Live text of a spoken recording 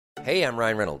Hey, I'm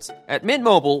Ryan Reynolds. At Mint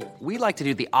Mobile, we like to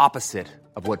do the opposite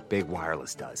of what Big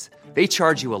Wireless does. They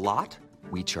charge you a lot,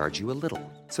 we charge you a little.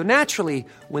 So naturally,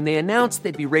 when they announced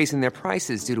they'd be raising their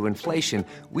prices due to inflation,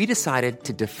 we decided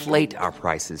to deflate our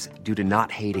prices due to not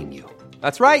hating you.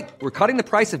 That's right. We're cutting the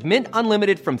price of Mint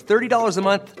Unlimited from $30 a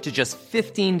month to just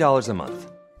 $15 a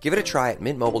month. Give it a try at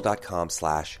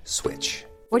mintmobile.com/switch.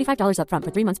 $45 up front for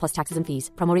 3 months plus taxes and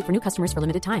fees. Promo rate for new customers for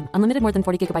limited time. Unlimited more than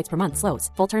 40 gigabytes per month. Slows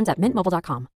full terms at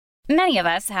mintmobile.com. Many of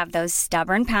us have those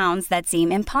stubborn pounds that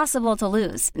seem impossible to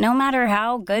lose, no matter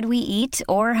how good we eat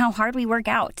or how hard we work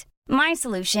out. My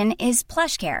solution is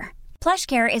PlushCare.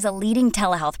 PlushCare is a leading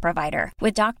telehealth provider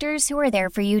with doctors who are there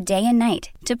for you day and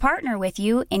night to partner with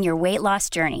you in your weight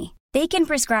loss journey. They can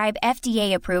prescribe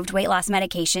FDA-approved weight loss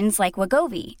medications like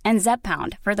Wegovy and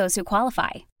Zepbound for those who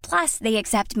qualify. Plus, they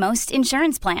accept most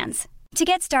insurance plans. To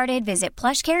get started, visit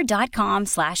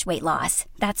plushcare.com/weightloss.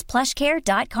 That's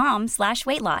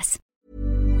plushcare.com/weightloss.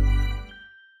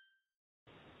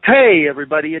 Hey,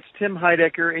 everybody, it's Tim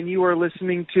Heidecker, and you are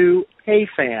listening to Hey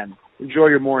Fan. Enjoy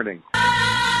your morning.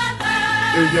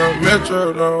 If Young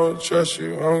Metro don't trust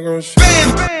you, I'm gonna shoot.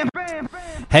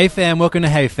 Hey fam, welcome to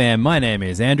Hey Fam. My name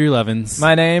is Andrew Levins.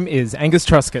 My name is Angus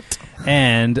Truscott.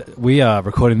 And we are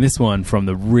recording this one from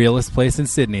the realest place in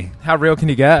Sydney. How real can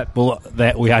you get? Well,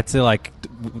 we had to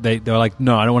they were like,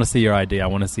 no, I don't want to see your ID. I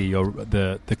want to see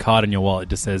the card in your wallet. It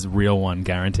just says real one,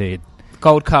 guaranteed.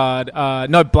 Gold card.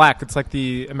 No, black. It's like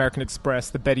the American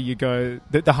Express. The better you go,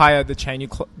 the higher the chain you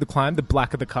climb, the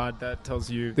blacker the card that tells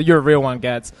you that you're a real one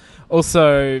gets.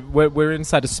 Also, we're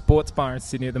inside a sports bar in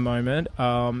Sydney at the moment.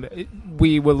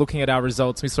 We were looking at our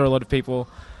results. We saw a lot of people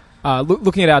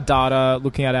looking at our data,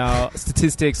 looking at our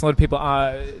statistics. A lot of people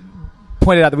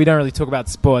pointed out that we don't really talk about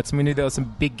sports, and we knew there were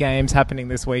some big games happening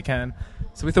this weekend.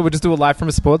 So we thought we'd just do a live from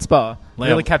a sports bar.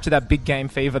 Really capture that big game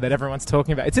fever that everyone's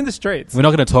talking about. It's in the streets. We're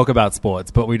not going to talk about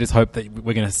sports, but we just hope that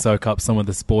we're going to soak up some of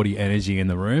the sporty energy in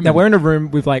the room. Now, we're in a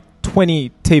room with like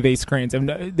 20 TV screens, and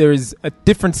there is a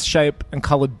different shape and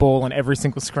coloured ball on every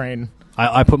single screen.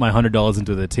 I put my $100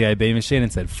 into the TAB machine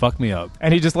and said, fuck me up.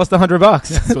 And he just lost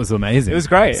 $100. It was amazing. It was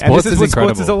great. Sports and this is what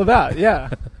incredible. sports is all about, yeah.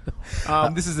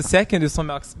 This is the second. This one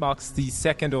marks the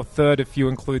second or third, if you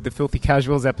include the Filthy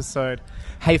Casuals episode,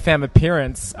 Hey Fam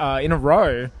appearance in a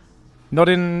row. Not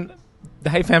in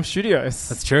the Hey Fam studios.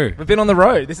 That's true. We've been on the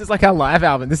road. This is like our live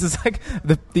album. This is like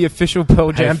the official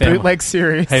Pearl Jam bootleg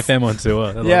series. Hey Fam on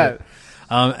tour. Yeah.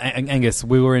 Angus,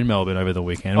 we were in Melbourne over the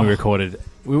weekend. We recorded.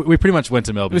 We pretty much went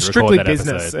to Melbourne. It was strictly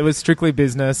business. It was strictly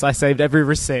business. I saved every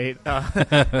receipt.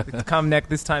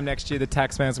 This time next year, the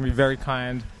tax man's gonna be very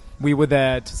kind. We were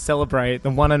there to celebrate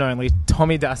the one and only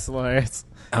Tommy Dassalo's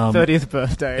 30th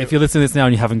birthday. If you listen to this now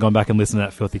and you haven't gone back and listened to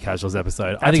that Filthy Casuals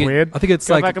episode, That's weird. I think it's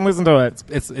Go back and listen to it.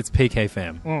 It's PK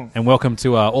Fam. And welcome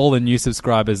to all the new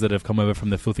subscribers that have come over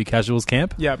from the Filthy Casuals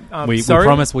camp. Yeah. We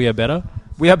promise we are better.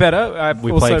 We are better.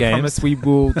 We also play games. promise we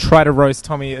will try to roast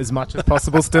Tommy as much as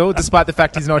possible still, despite the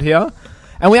fact he's not here.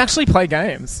 And we actually play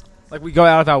games. Like, we go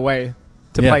out of our way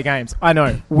to play games. I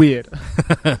know. Weird.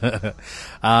 But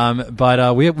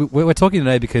we're talking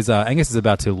today because Angus is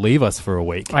about to leave us for a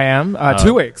week. I am.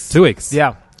 2 weeks. 2 weeks.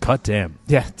 Yeah. God damn.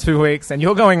 Yeah, 2 weeks. And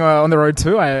you're going on the road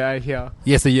too, I hear.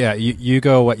 Yeah, so you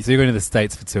go away. So you're going to the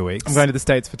States for 2 weeks. I'm going to the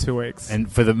States for 2 weeks.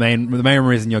 And for the main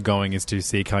reason you're going is to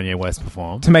see Kanye West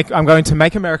perform. I'm going to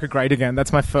make America great again.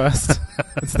 That's my first.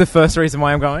 It's the first reason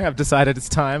why I'm going. I've decided it's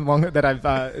time.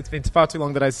 It's been far too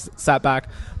long that I sat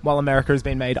back while America has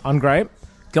been made ungreat.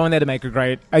 Going there to make it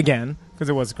great again, because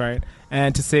it was great.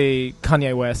 And to see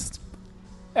Kanye West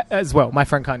as well, my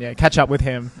friend Kanye, catch up with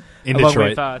him. In along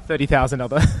Detroit. with 30,000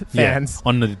 other fans. Yeah,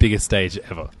 on the biggest stage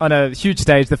ever. On a huge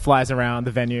stage that flies around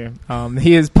the venue.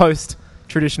 He is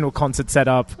post-traditional concert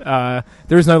setup.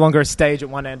 There is no longer a stage at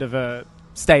one end of a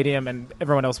stadium and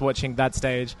everyone else watching that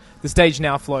stage. The stage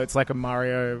now floats like a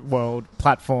Mario World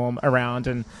platform around,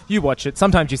 and you watch it.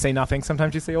 Sometimes you see nothing.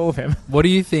 Sometimes you see all of him. What do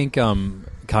you think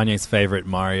Kanye's favorite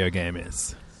Mario game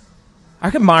is? I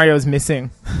reckon Mario's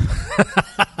missing.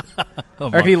 I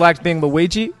reckon he liked being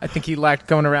Luigi. I think he liked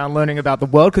going around learning about the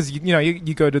world because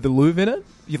you go to the Louvre in it.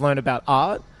 You learn about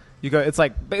art.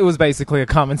 It was basically a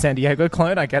Carmen Sandiego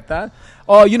clone. I get that.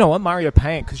 Oh, you know what? Mario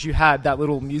Paint, because you had that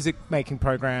little music making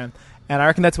program. And I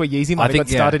reckon that's where Yeezy might have got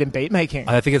started in beat making.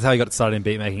 I think it's how he got started in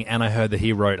beat making. And I heard that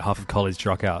he wrote half of College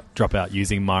Dropout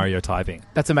using Mario typing.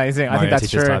 That's amazing. Mario I think that's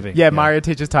teaches true. typing. Yeah, Mario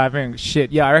teaches typing.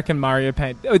 Shit. Yeah, I reckon Mario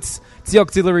Paint. It's the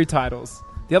auxiliary titles.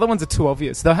 The other ones are too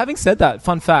obvious. Though, having said that,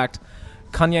 fun fact,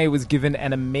 Kanye was given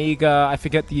an Amiga, I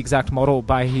forget the exact model,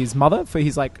 by his mother for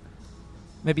his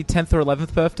maybe 10th or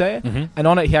 11th birthday. Mm-hmm. And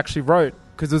on it he actually wrote,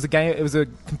 because it was a game, it was a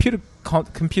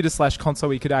computer/console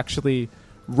where you could actually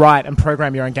write and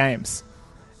program your own games.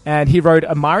 And he wrote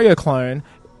a Mario clone,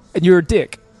 and you're a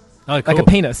dick. Oh, cool. Like a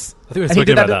penis. I think we were And he talking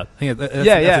did about that. I think that's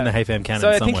in the Hey Fam canon So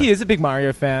I somewhere. think he is a big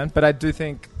Mario fan, but I do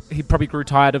think he probably grew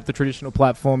tired of the traditional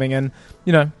platforming and,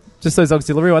 just those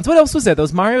auxiliary ones. What else was there? There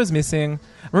was Mario was missing.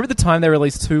 I remember the time they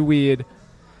released two weird...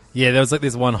 Yeah, there was like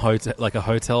this one hotel, like a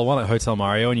hotel one, like Hotel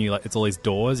Mario, and it's all these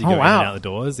doors. You go in and out the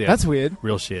doors. Yeah, that's weird.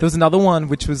 Real shit. There was another one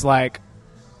which was like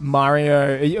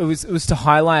Mario. It was to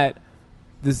highlight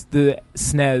the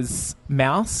SNES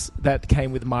mouse that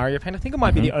came with Mario Paint. I think it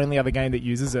might be the only other game that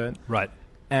uses it. Right.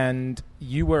 And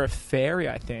you were a fairy,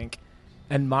 I think,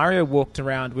 and Mario walked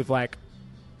around with like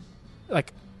a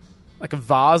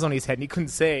vase on his head, and he couldn't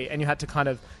see, and you had to kind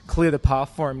of clear the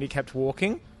path for him, and he kept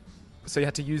walking. So you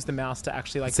had to use the mouse to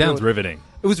actually like... Sounds riveting.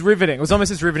 It was riveting. It was almost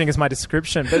as riveting as my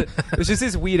description, but it was just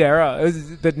this weird era.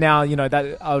 But now,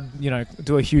 that I'll,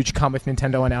 do a huge cum if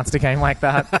Nintendo announced a game like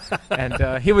that.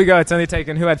 And here we go. It's only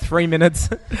taken, who had 3 minutes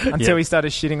until we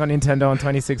started shitting on Nintendo in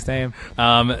 2016.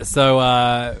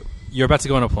 So you're about to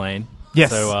go on a plane. Yes,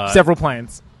 So, several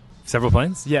planes. Several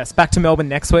planes? Yes, back to Melbourne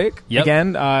next week. Yep.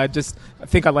 Again, I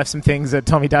think I left some things at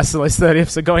Tommy Dassolo's 30th,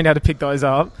 so going down to pick those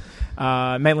up.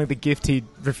 Mainly the gift he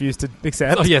refused to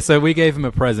accept. Oh, yeah, so we gave him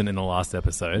a present in the last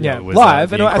episode. Yeah, it was, live.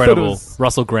 The And I thought it incredible was...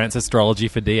 Russell Grant's Astrology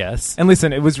for DS. And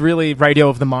listen, it was really radio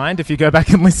of the mind. If you go back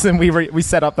and listen, we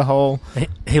set up the whole...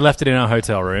 He left it in our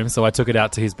hotel room, so I took it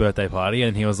out to his birthday party,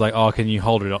 and he was like, "Oh, can you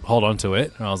hold on to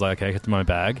it?" And I was like, "Okay, it's my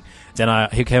bag." Then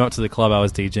he came up to the club I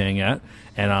was DJing at,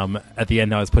 and at the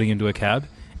end I was putting him into a cab.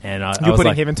 And I was putting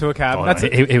like, him into a cab. Oh, That's no,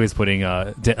 it. he was putting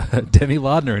Demi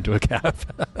Lardner into a cab.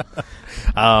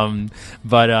 I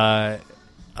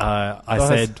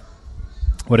said,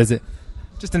 "What is it?"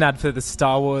 Just an ad for the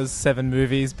Star Wars 7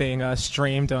 movies being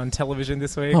streamed on television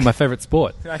this week. Oh, my favorite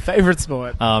sport. My favorite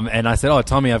sport. And I said, "Oh,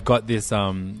 Tommy, I've got this.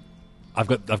 I've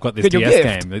got this Good, your DS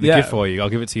gift. game, the gift for you. I'll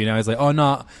give it to you now." He's like, "Oh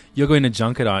no, you're going to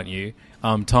Junket, aren't you?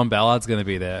 Tom Ballard's going to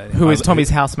be there." Who is Tommy's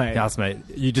housemate. Housemate.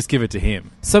 You just give it to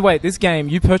him. So wait, this game,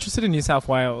 you purchased it in New South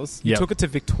Wales. You Yep. took it to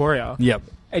Victoria. Yep.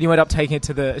 And you ended up taking it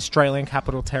to the Australian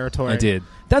Capital Territory. I did.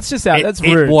 That's just out. That's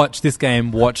rude. Watched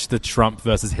the Trump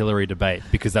versus Hillary debate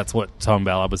because that's what Tom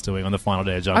Ballard was doing on the final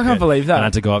day of Junket. I can't believe that. And I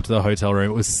had to go up to the hotel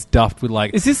room. It was stuffed with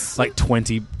Is this-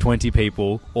 20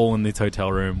 people all in this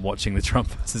hotel room watching the Trump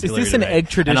versus Hillary this an debate. egg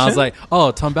tradition? And I was like,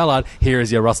 "Oh, Tom Ballard, here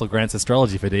is your Russell Grant's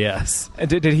Astrology for DS." And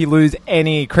did he lose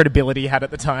any credibility he had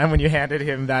at the time when you handed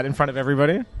him that in front of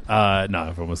everybody? No,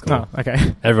 everyone was cool. Oh,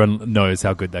 okay. Everyone knows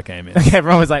how good that game is.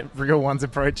 Everyone was like, real ones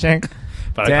approaching.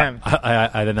 But Damn.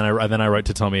 then I wrote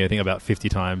to Tommy, I think about 50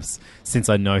 times since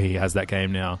I know he has that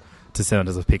game now, to send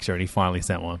us a picture, and he finally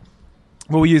sent one.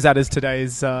 We'll use that as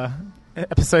today's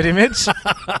episode image.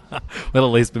 Well,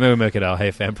 at least maybe we'll make it our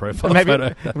Hey Fan profile Maybe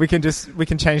photo. we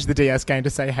can change the DS game to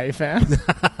say Hey Fam.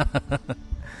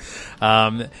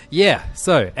 Yeah,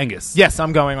 so Angus. Yes,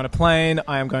 I'm going on a plane.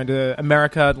 I am going to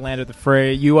America, land of the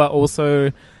free. You are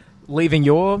also leaving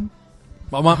your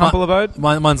humble abode?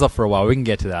 Mine's off for a while. We can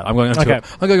get to that. I'm going on tour. Okay.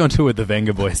 I'm going on tour with the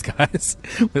Venga Boys, guys.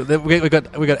 we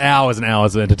got hours and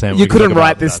hours of entertainment. You we can couldn't talk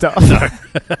write about this that.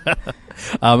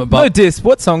 stuff. No. No diss.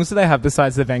 What songs do they have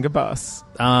besides the Venga Bus?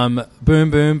 Boom,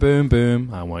 boom, boom,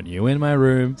 boom. I want you in my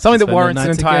room. Something that Spend the warrants night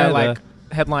an entire together.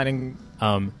 headlining.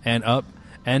 And up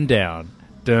and down.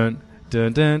 Dun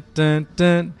dun dun dun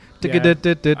dun. Yeah.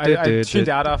 I tuned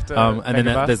out after And then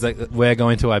Venga Bus. there's we're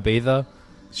going to Ibiza.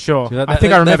 Sure. Do you know I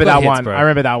think I remember they've got that hits, one. bro. I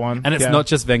remember that one. And it's Yeah. not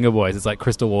just Venga Boys. It's like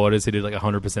Crystal Waters, who did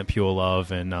 100% Pure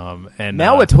Love, and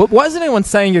Now we're why isn't anyone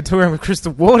saying you're touring with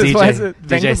Crystal Waters? Why is it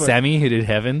Venga DJ Boys? Sammy, who did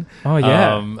Heaven. Oh,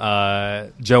 yeah.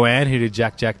 Joanne, who did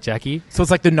Jackie. So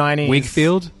it's like the 90s.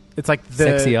 Wigfield. It's like the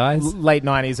Sexy Eyes. late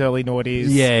 90s, early noughties.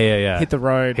 Yeah. Hit the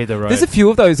road. Hit the road. There's a few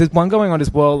of those. There's one going on as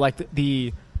well, like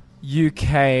the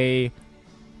UK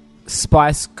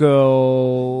Spice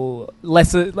Girl,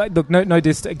 lesser, like, look, no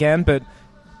diss again, but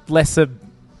lesser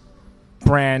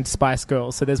brand Spice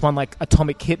Girls. So there's one like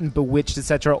Atomic Kitten, Bewitched,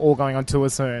 etc., all going on tour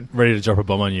soon. Ready to drop a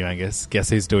bomb on you, Angus. Guess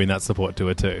who's doing that support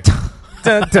tour too?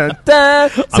 Dun, dun,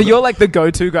 dun. So you're like the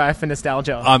go-to guy for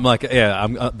nostalgia. I'm like, yeah,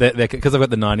 I'm because I've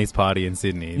got the 90s party in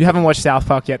Sydney. You haven't watched South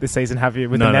Park yet this season, have you?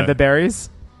 With No, the no. Member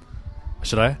Berries?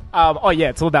 Should I? Oh yeah,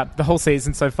 it's all about the whole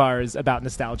season so far is about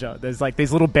nostalgia. There's like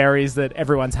these little berries that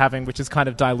everyone's having, which is kind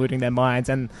of diluting their minds,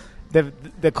 and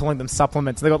they're calling them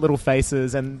supplements. They got little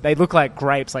faces and they look like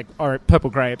grapes, like or purple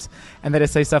grapes, and they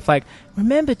just say stuff like,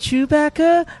 "Remember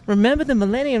Chewbacca? Remember the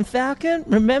Millennium Falcon?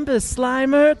 Remember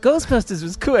Slimer? Ghostbusters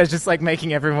was cool." It's just like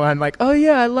making everyone like, "Oh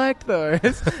yeah, I liked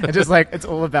those." And just like it's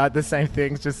all about the same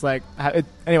things. Just like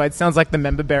anyway, it sounds like the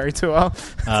Member Berry tour.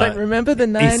 It's like, remember the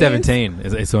 90s? E17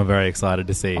 is what I'm very excited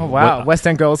to see. Oh wow, West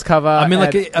End Girls cover. I mean,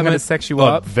 like, I'm gonna sex you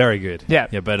up. Very good. Yeah,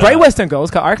 but great West End Girls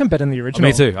cover. I reckon better than the original.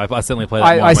 Me too. I certainly played.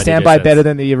 I stand by better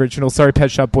than the original. Sorry,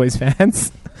 Pet Shop Boys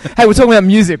fans. Hey, we're talking about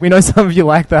music. We know some of you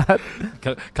like that.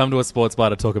 Come to a sports bar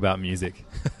to talk about music.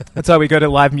 That's why we go to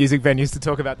live music venues to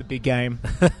talk about the big game.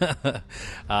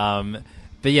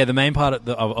 But yeah, the main part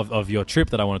of your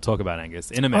trip that I want to talk about, Angus,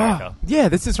 in America. Oh, yeah,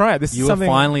 this is right. This you is something.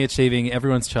 You are finally achieving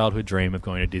everyone's childhood dream of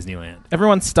going to Disneyland.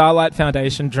 Everyone's Starlight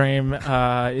Foundation dream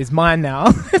is mine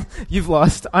now. You've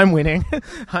lost. I'm winning.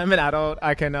 I'm an adult.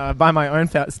 I can buy my own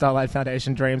Starlight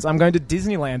Foundation dreams. I'm going to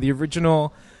Disneyland, the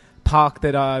original park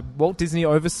that Walt Disney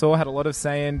oversaw, had a lot of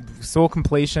say in, saw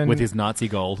completion. With his Nazi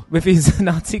gold. With his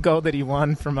Nazi gold that he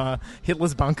won from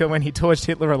Hitler's bunker when he torched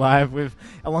Hitler alive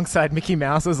alongside Mickey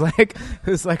Mouse. It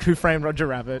was like Who Framed Roger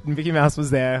Rabbit? And Mickey Mouse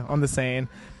was there on the scene,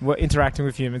 interacting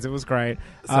with humans. It was great.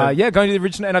 Going to the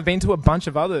original, and I've been to a bunch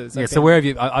of others. Yeah, so where have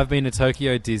you... I've been to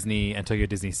Tokyo Disney and Tokyo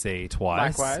Disney Sea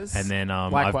twice. Likewise. And then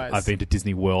I've been to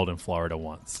Disney World in Florida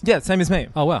once. Yeah, same as me.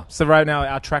 Oh, wow. So right now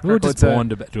our track we were record... just born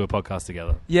to do a podcast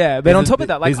together. Yeah, but on top of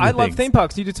that, like I love theme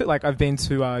parks. You do too. Like I've been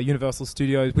to Universal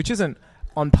Studios, which isn't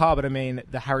on par, but I mean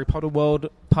the Harry Potter world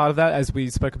part of that, as we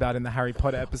spoke about in the Harry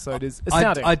Potter episode, is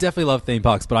astounding. I definitely love theme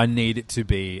parks, but I need it to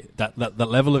be that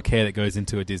level of care that goes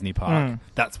into a Disney park.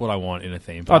 That's what I want in a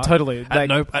theme park. Oh, totally.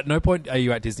 At no point are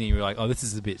you at Disney and you're like, oh, this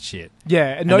is a bit shit. Yeah,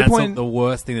 at no point... That's the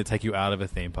worst thing to take you out of a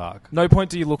theme park. No point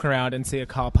do you look around and see a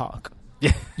car park.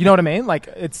 Yeah. You know what I mean? Like,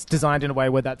 it's designed in a way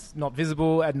where that's not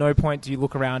visible. At no point do you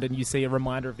look around and you see a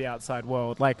reminder of the outside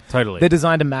world. Like, totally. They're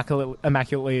designed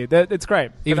immaculately. It's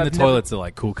great. Even the toilets are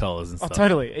like cool colors and stuff. Oh,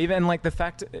 totally. Even like the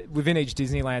fact within each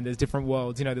Disneyland, there's different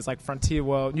worlds. You know, there's like Frontier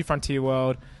World, New Frontier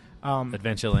World,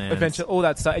 Adventureland, all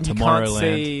that stuff. And you can't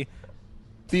see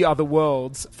the other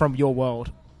worlds from your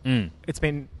world. It's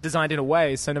been designed in a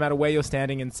way so no matter where you're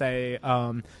standing in, say,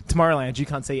 Tomorrowland, you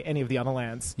can't see any of the other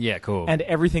lands. Yeah, cool. And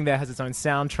everything there has its own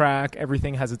soundtrack.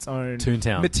 Everything has its own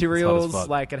Toontown materials.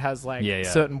 Like it has like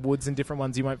certain woods and different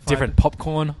ones you won't find. Different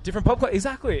popcorn.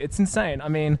 Exactly. It's insane. I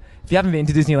mean, if you haven't been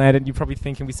to Disneyland, and you're probably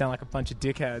thinking we sound like a bunch of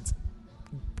dickheads.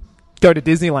 Go to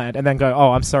Disneyland and then go,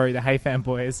 oh, I'm sorry, the Hey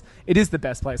Fanboys. It is the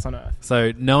best place on earth.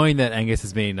 So knowing that Angus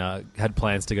has been had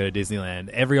plans to go to Disneyland,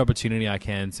 every opportunity I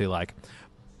can to like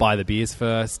buy the beers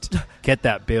first, get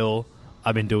that bill.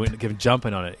 I've been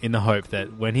jumping on it in the hope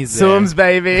that when he's there... Sooms,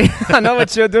 baby. I know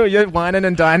what you're doing. You're whining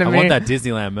and dining me. I want that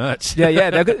Disneyland merch.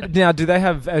 Yeah. Now, do they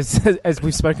have, as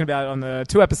we've spoken about on the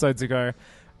 2 episodes ago,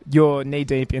 you're knee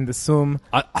deep in the Soom?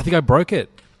 I think I broke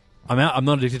it. I'm out. I'm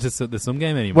not addicted to the Soom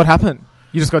game anymore. What happened?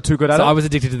 You just got too good at it? So I was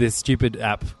addicted to this stupid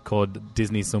app called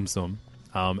Disney Tsum Tsum.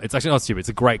 It's actually not stupid. It's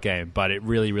a great game, but it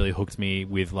really, really hooked me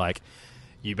with like...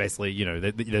 You basically, you know,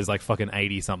 there's like fucking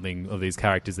 80-something of these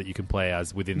characters that you can play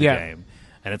as within the game.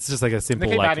 And it's just like a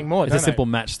simple, simple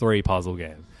match 3 puzzle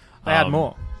game. They add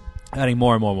more. Adding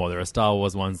more and more and more. There are Star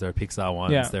Wars ones, there are Pixar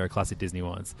ones, there are classic Disney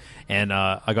ones. And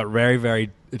I got very, very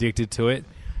addicted to it.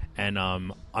 And I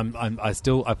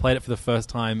played it for the first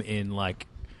time in like...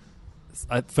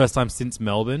 First time since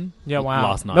Melbourne. Yeah, wow.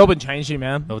 Last night. Melbourne changed you,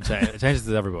 man. It changes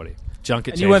to everybody. Junket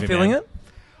changed you weren't me, feeling man. it?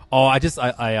 Oh, I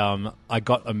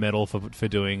got a medal for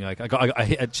doing like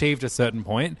I achieved a certain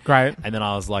point. Great. And then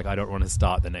I was like, I don't want to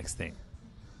start the next thing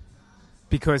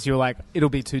because you're like, it'll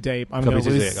be too deep. I'm going to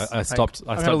lose. I stopped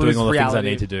doing all the things I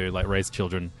need to do, like raise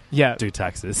children, do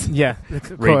taxes,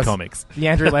 read comics. The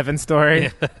Andrew Levin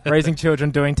story: raising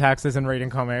children, doing taxes, and reading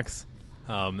comics.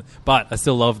 But I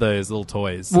still love those little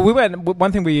toys. Well,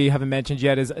 one thing we haven't mentioned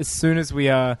yet is as soon as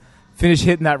we finished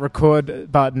hitting that record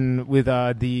button with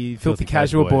the Filthy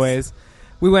Casual Boys,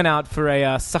 we went out for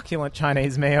a succulent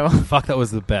Chinese meal. Fuck, that was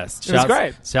the best. It was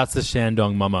great. Shouts to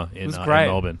Shandong Mama in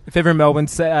Melbourne. If ever in Melbourne,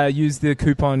 use the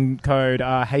coupon code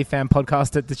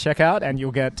HeyFanPodcast at the checkout and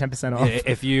you'll get 10% off.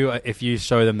 Yeah, if you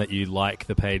show them that you like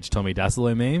the page Tommy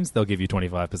Dassolo memes, they'll give you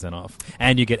 25% off.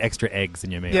 And you get extra eggs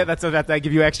in your meal. Yeah, that's what they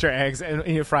give you extra eggs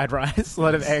in your fried rice. A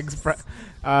lot of eggs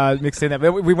mixed in there.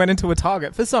 But we went into a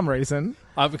Target for some reason.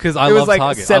 Because I love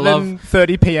Target. It was like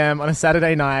 7:30 p.m. on a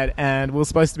Saturday night, and we were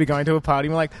supposed to be going to a party.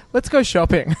 We're like, let's go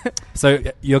shopping. So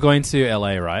you're going to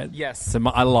LA, right? Yes. So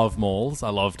I love malls. I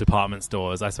love department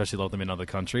stores. I especially love them in other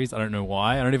countries. I don't know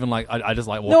why. I don't even like... I just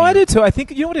like walking... No, I do too. I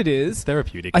think, you know what it is?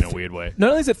 Therapeutic in a weird way. Not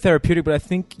only is it therapeutic, but I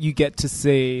think you get to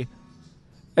see...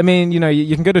 I mean,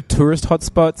 you can go to tourist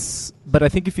hotspots, but I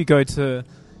think if you go to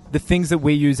the things that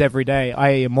we use every day,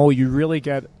 i.e. a mall, you really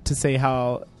get to see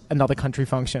how another country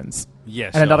functions. Yeah,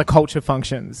 and another culture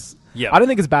functions. Yeah. I don't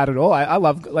think it's bad at all. I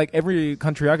love, like, every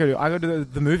country I go to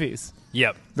the movies.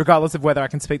 Yep. Regardless of whether I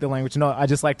can speak the language or not. I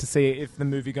just like to see if the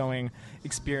movie-going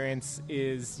experience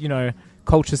is,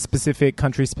 culture-specific,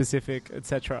 country-specific,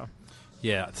 etc.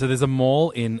 Yeah. So there's a mall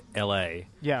in LA.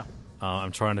 Yeah.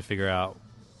 I'm trying to figure out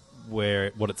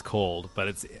what it's called, but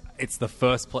it's the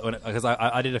first place because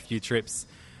I did a few trips.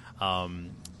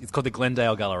 It's called the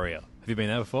Glendale Galleria. Have you been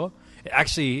there before?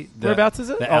 Actually, whereabouts is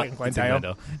it? In Glendale. It's in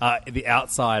Glendale. The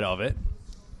outside of it.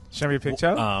 Show me a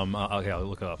picture. Okay, I'll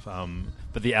look it up.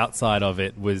 But the outside of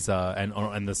it was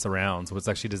and the surrounds was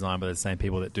actually designed by the same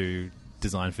people that do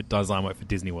design work for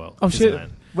Disney World. Oh shit!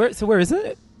 Disneyland. Where is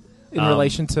it in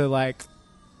relation to like?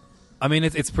 I mean,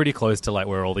 it's pretty close to like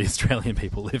where all the Australian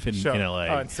people live in LA.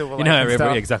 Oh, in Silver Lake. And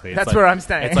stuff. Exactly. That's where I'm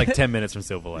staying. It's like 10 minutes from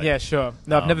Silver Lake. Yeah, sure.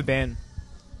 No, I've never been.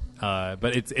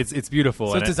 But it's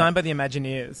beautiful. So it's designed by the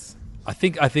Imagineers. I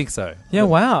think so. Yeah,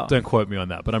 wow. Don't quote me on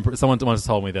that, but someone once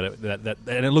told me that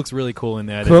and it looks really cool in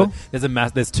there. Cool.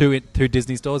 There's two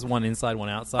Disney stores, one inside, one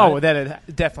outside. Oh, that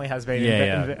it definitely has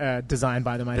been designed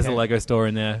by them. There's a Lego store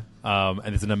in there, and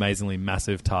there's an amazingly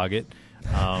massive Target.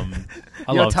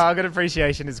 Your Target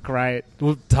appreciation is great.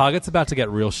 Well, Target's about to get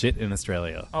real shit in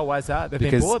Australia. Oh, why is that? They've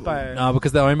been bought by... No,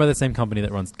 because they're owned by the same company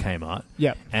that runs Kmart.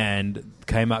 Yep. And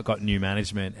Kmart got new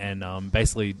management and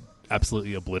basically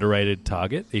absolutely obliterated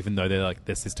Target, even though they're like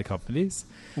their sister companies.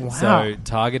 Wow. So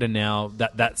Target are now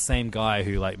that same guy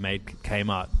who like made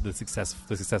Kmart the success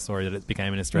story that it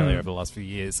became in Australia over the last few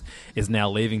years is now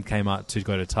leaving Kmart to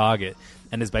go to Target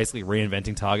and is basically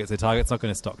reinventing Target. So Target's not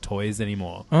going to stock toys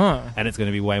anymore, and it's going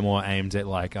to be way more aimed at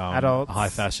like adults, high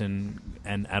fashion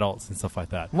and adults and stuff like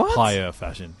that. What? Higher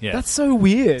fashion? Yeah, that's so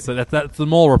weird. So that's the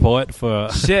mall report for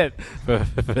shit. for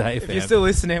if you're still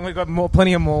listening, we've got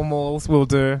plenty of more malls. We'll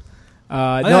do.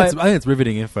 I think it's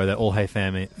riveting info that all Hey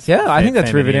Fam. Yeah, I think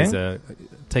that's riveting.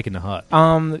 Taken to heart.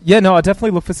 Yeah, no, I'll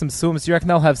definitely look for some Zooms. Do you reckon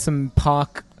they'll have some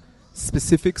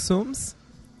park-specific Zooms?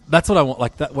 That's what I want.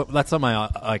 Like that's on my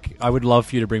like. I would love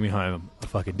for you to bring me home a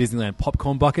fucking Disneyland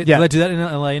popcorn bucket. Yeah. Do they do that in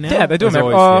LA now? Yeah, they do.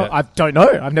 I don't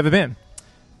know. I've never been.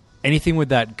 Anything with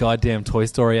that goddamn Toy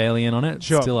Story alien on it.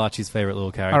 Sure. Still Archie's favorite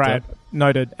little character. All right,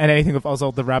 noted. And anything with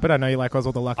Oswald the Rabbit. I know you like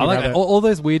Oswald the Lucky Rabbit. Rabbit. All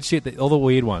those weird shit. All the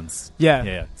weird ones.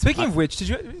 Yeah. Speaking of which,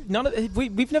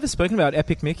 we've never spoken about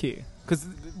Epic Mickey because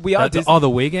we are the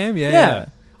Wii game. Yeah.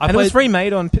 And it was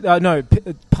remade on.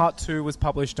 Part 2 was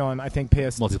published on I think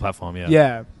PS multi-platform.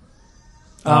 Yeah.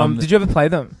 Did you ever play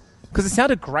them? Because it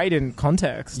sounded great in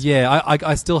context. Yeah,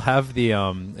 I still have the.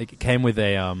 It came with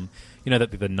a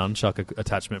the nunchuck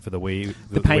attachment for the Wii.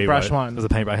 The paintbrush Wii, one. It was a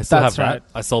paintbrush. I still have that. Right.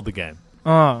 I sold the game.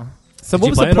 Oh. So Did what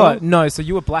you was play the it all? plot? No, so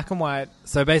you were black and white.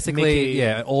 So basically,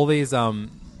 Mickey. all these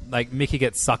like Mickey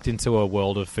gets sucked into a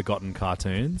world of forgotten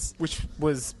cartoons. Which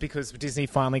was because Disney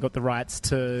finally got the rights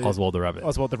to Oswald the Rabbit.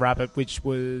 Oswald the Rabbit, which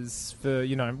was for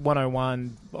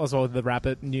 101 Oswald the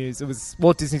Rabbit news. It was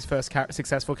Walt Disney's first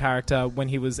successful character when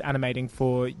he was animating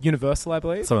for Universal, I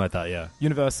believe. Something like that, yeah.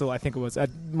 Universal, I think it was. It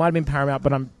might have been Paramount,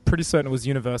 but I'm pretty certain it was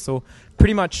Universal.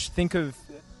 Pretty much think of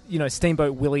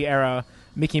Steamboat Willie era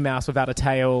Mickey Mouse without a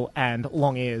tail and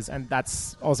long ears, and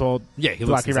that's Oswald the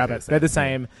Lucky Rabbit. They're the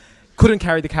same. Couldn't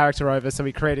carry the character over, so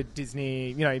he created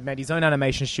Disney, he made his own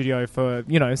animation studio for,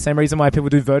 same reason why people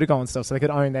do Vertigo and stuff, so they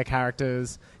could own their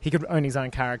characters. He could own his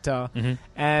own character. Mm-hmm.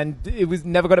 And it was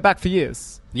never got it back for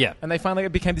years. Yeah. And they finally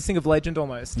became this thing of legend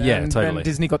almost. Yeah, and totally. then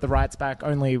Disney got the rights back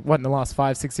only, in the last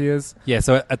 5-6 years? Yeah,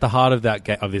 so at the heart of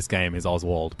of this game is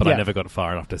Oswald, but I never got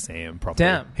far enough to see him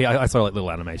properly. Damn. I saw like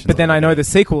little animations. But then I know the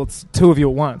sequel, it's two of you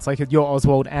at once. Like you're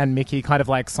Oswald and Mickey, kind of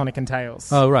like Sonic and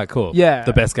Tails. Oh, right, cool. Yeah.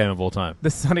 The best game of all time. The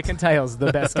Sonic and Tails,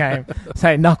 the best game.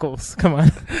 Say Knuckles, come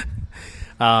on.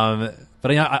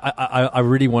 But I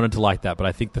really wanted to like that, but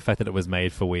I think the fact that it was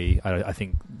made for Wii, I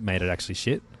think made it actually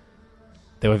shit.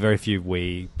 There were very few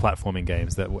Wii platforming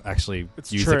games that actually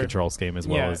used the control scheme as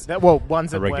well as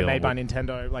ones that were made by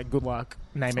Nintendo. Like, good luck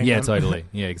naming them. Yeah, totally.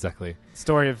 Yeah, exactly.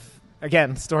 Story of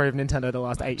Nintendo the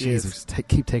last 8 years. Just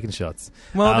keep taking shots.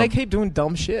 Well, they keep doing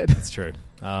dumb shit. That's true.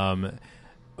 Who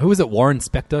was it? Warren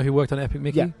Spector who worked on Epic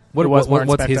Mickey? Yeah,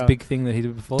 what's his big thing that he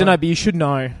did before? Don't know, but you should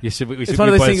know. We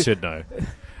both should know.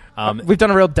 We've done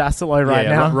a real Dassilo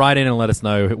now. Write in and let us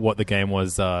know what the game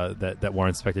was that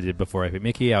Warren Spector did before Epic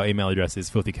Mickey. Our email address is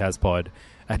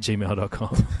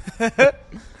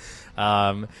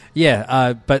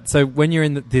filthycaspod@gmail.com. But so when you're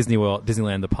in the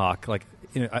Disneyland, the park, like,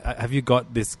 have you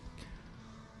got this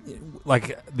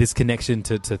like this connection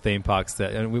to theme parks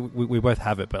that, and we both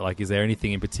have it, but like, is there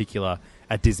anything in particular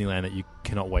at Disneyland that you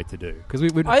cannot wait to do? Because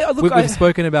we've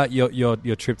spoken about your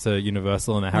trip to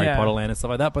Universal and the Harry Potter Land and stuff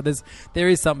like that, but there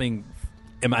is something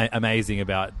amazing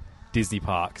about Disney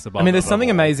parks. There's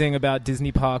something amazing about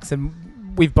Disney parks, and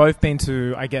we've both been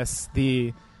to, I guess,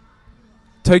 the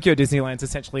Tokyo Disneyland's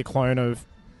essentially a clone of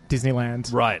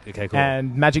Disneyland. Right, okay, cool.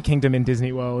 And Magic Kingdom in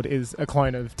Disney World is a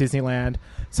clone of Disneyland.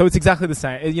 So it's exactly the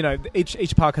same. You know,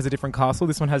 each park has a different castle.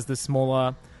 This one has the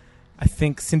smaller, I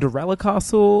think, Cinderella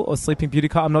Castle or Sleeping Beauty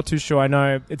Castle. I'm not too sure. I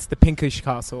know it's the pinkish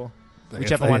castle,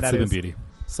 whichever one that is. Sleeping Beauty.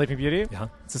 Sleeping Beauty? Yeah.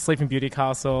 It's a Sleeping Beauty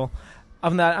castle.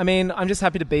 Other than that, I'm just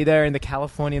happy to be there in the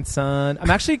Californian sun.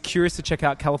 I'm actually curious to check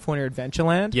out California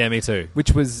Adventureland. Yeah, me too.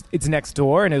 It's next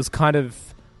door, and it was kind of...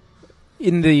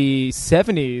 In the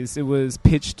 70s, it was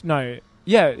pitched... No,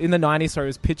 yeah, in the 90s, sorry, it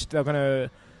was pitched... They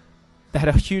had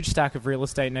a huge stack of real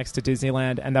estate next to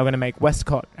Disneyland, and they were going to make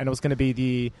Westcott, and it was going to be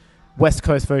the West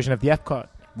Coast version of the Epcot.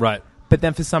 Right. But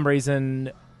then for some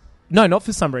reason... No, not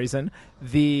for some reason.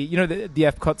 The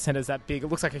Epcot Center is that big. It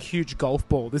looks like a huge golf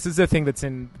ball. This is the thing that's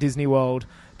in Disney World,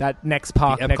 that next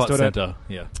park the Epcot next door to... Center,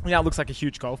 yeah. Yeah, it looks like a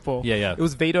huge golf ball. Yeah, yeah. It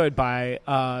was vetoed by...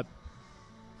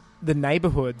 the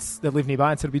neighborhoods that live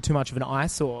nearby and said it'd be too much of an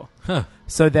eyesore. Huh.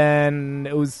 So then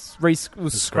it was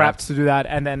scrapped to do that,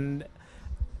 and then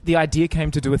the idea came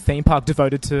to do a theme park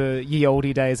devoted to ye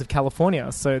olde days of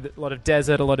California. So a lot of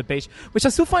desert, a lot of beach, which I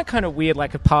still find kind of weird,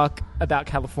 like a park about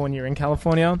California in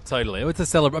California. Totally. It's a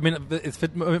celebration. I mean, it's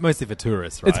mostly for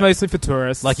tourists, right? It's mostly for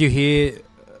tourists. Like you hear...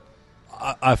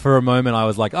 for a moment, I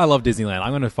was like, I love Disneyland. I'm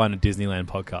going to find a Disneyland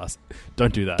podcast.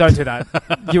 Don't do that. Don't do that.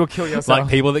 You will kill yourself. Like,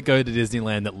 people that go to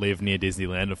Disneyland that live near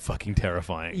Disneyland are fucking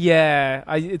terrifying. Yeah.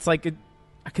 It's like...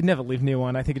 I could never live near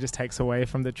one. I think it just takes away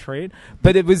from the treat.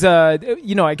 But it was... I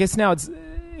guess now it's...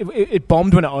 It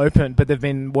bombed when it opened, but they've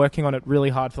been working on it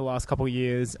really hard for the last couple of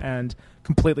years and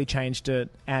completely changed it.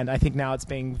 And I think now it's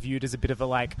being viewed as a bit of a,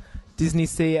 like, Disney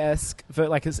Sea-esque...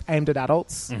 Like, it's aimed at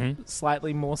adults,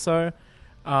 slightly more so.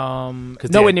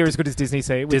 Nowhere near as good as Disney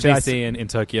Sea. Disney Sea in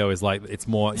Tokyo is like, it's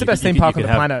more... It's the best theme park on the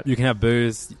planet. You can have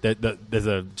booze. There's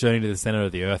a Journey to the Center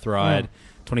of the Earth ride,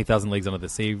 20,000 Leagues Under the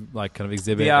Sea, like, kind of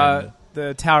exhibit.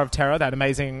 The Tower of Terror, that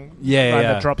amazing ride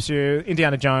that drops you.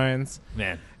 Indiana Jones.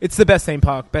 Man. It's the best theme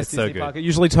park. Best Disney Disney park. It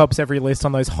usually tops every list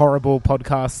on those horrible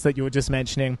podcasts that you were just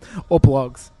mentioning, or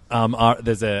blogs.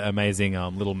 There's an amazing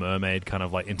Little Mermaid kind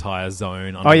of like entire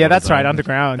zone. Oh yeah, that's right,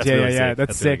 underground. Yeah.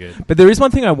 That's sick. Really good. But there is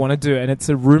one thing I want to do, and it's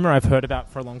a rumor I've heard about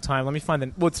for a long time. Let me find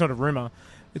the... Well, it's not a rumor.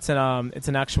 It's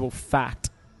an actual fact.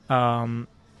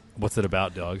 What's it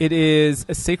about, dog? It is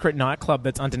a secret nightclub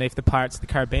that's underneath the Pirates of the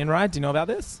Caribbean ride. Do you know about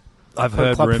this? I've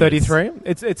heard Club rumors. 33.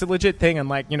 It's a legit thing, and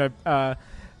like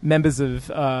members of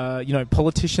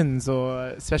politicians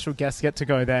or special guests get to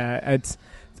go there.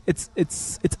 It's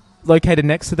located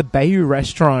next to the Bayou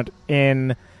restaurant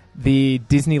in the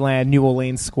Disneyland New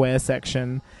Orleans Square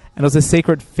section, and it was a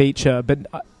secret feature, but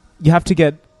you have to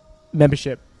get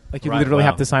membership. Like you literally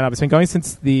have to sign up. It's been going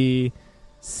since the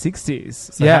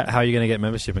 60s. So how are you going to get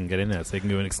membership and get in there so you can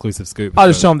do an exclusive scoop? I'll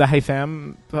just show them the Hey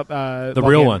Fam. The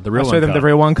real one. I'll show them the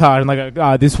real one card and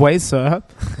like, this way, sir.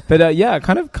 But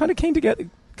kind of keen to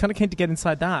get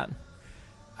inside that.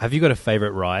 Have you got a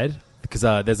favorite ride? Because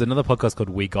there's another podcast called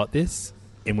We Got This,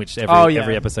 in which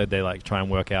every episode they like try and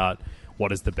work out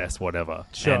what is the best whatever.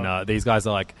 Sure. And these guys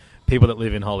are like people that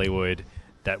live in Hollywood,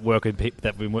 that work with that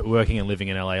have been working and living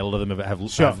in LA. A lot of them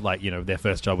have like their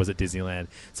first job was at Disneyland.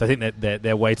 So I think that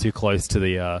they're way too close to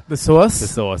the source. The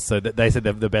source. So they said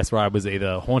the best ride was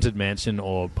either Haunted Mansion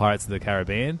or Pirates of the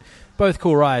Caribbean. Both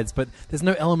cool rides, but there's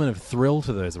no element of thrill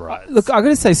to those rides. Look, I got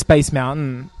to say Space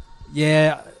Mountain.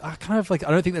 Yeah, I kind of like.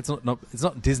 I don't think that's it's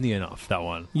not Disney enough. That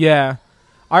one. Yeah.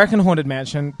 I reckon Haunted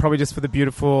Mansion, probably just for the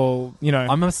beautiful,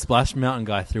 I'm a Splash Mountain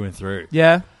guy through and through.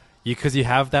 Yeah. Because you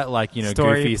have that, like,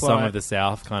 Story, goofy plot. Song of the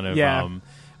South kind of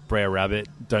Brer Rabbit,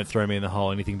 Don't Throw Me in the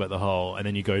Hole, Anything But the Hole, and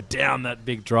then you go down that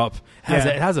big drop.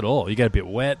 It has it all. You get a bit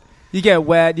wet. You get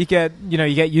wet. You get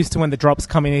used to when the drops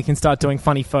come in. You can start doing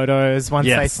funny photos once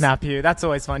they snap you. That's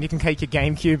always fun. You can take your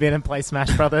GameCube in and play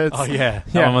Smash Brothers. Oh, yeah.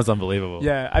 That one was unbelievable.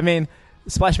 Yeah. I mean,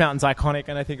 Splash Mountain's iconic,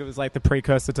 and I think it was like the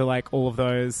precursor to like all of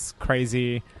those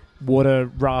crazy water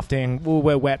rafting,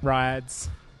 wet rides.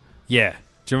 Yeah.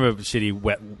 Do you remember shitty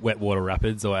wet water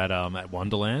rapids or at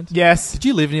Wonderland? Yes. Did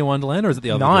you live near Wonderland, or is it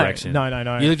the other direction? No.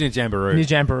 You lived near Jamboree. Near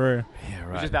Jamboree. Yeah,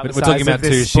 right. We're talking about two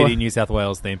shitty New South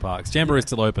Wales theme parks. Jamboree's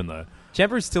still open, though.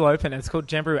 Jamboree's still open, and it's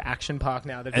called Jamboree Action Park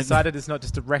now. They've decided it's not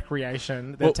just a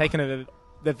recreation. They've taken it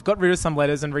they've got rid of some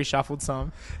letters and reshuffled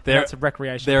some. That's a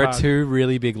recreation. There park. are two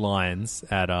really big lines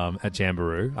at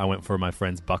Jamboree. I went for my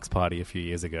friend's Bucks party a few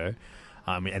years ago,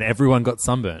 and everyone got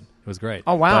sunburned. It was great.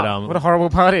 Oh wow! But, what a horrible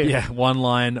party. Yeah, one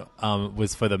line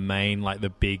was for the main, like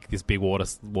this big water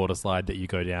slide that you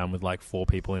go down with like 4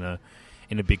 people in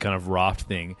a big kind of raft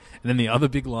thing, and then the other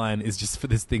big line is just for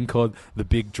this thing called the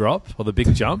big drop or the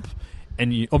big jump.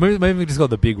 And or maybe we just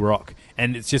got the big rock,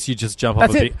 and it's just you just jump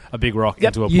off a big rock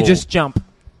into a pool. You just jump.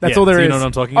 That's Yeah, all there so is. you know what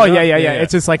I'm talking Oh about? yeah. Yeah.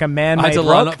 It's just like a man-made I had to rock,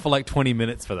 line up for like 20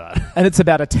 minutes for that. and it's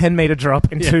about a 10-meter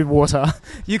drop into water.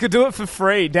 You could do it for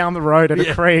free down the road at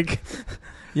a creek.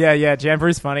 Yeah.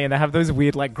 Jamboree's funny, and they have those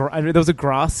weird like. There was a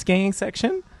grass skiing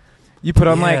section. You put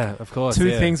on of course,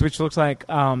 two things which looks like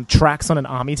tracks on an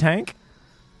army tank,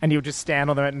 and you'll just stand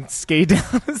on them and ski down.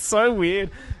 It's so weird.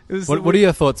 What are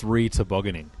your thoughts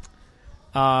re-tobogganing?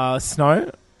 Snow?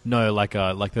 No, like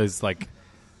those like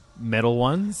metal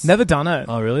ones. Never done it.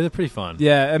 Oh, really? They're pretty fun.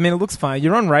 Yeah, I mean, it looks fun.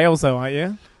 You're on rails, though, aren't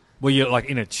you? Well, you're like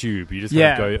in a tube. You just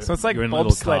Yeah, kind of go. so it's like you're in a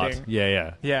little bobsledding. cart.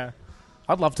 Yeah. Yeah.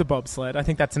 I'd love to bobsled. I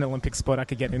think that's an Olympic sport I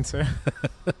could get into.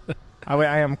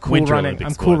 I am cool Winter running. Olympic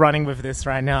I'm sport. cool running with this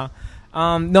right now.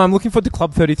 No, I'm looking forward to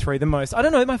Club 33 the most. I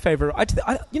don't know my favorite.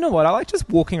 You know what? I like just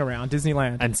walking around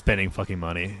Disneyland. And spending fucking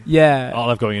money. Yeah. I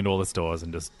love going into all the stores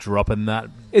and just dropping that.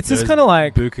 It's just those kind of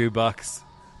like buku bucks.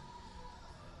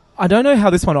 I don't know how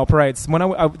this one operates. When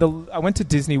I went to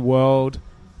Disney World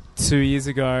 2 years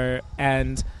ago,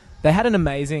 and they had an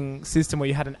amazing system where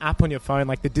you had an app on your phone,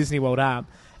 like the Disney World app,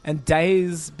 and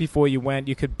days before you went,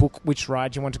 you could book which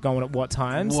ride you want to go on at what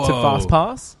times to Whoa. Fast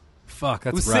Pass. Fuck,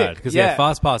 that's was rad. sick. Because Yeah.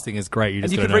 fast passing is great. You And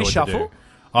just you gotta could know what to reshuffle. do.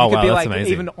 Oh, You could wow, be that's like,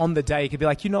 amazing. even on the day, you could be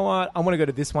like, you know what, I want to go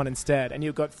to this one instead, and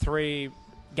you've got 3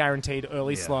 guaranteed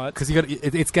early slots. Because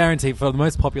it's guaranteed for the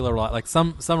most popular ride. Like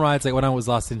some rides, like when I was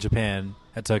last in Japan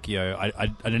at Tokyo,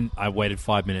 I waited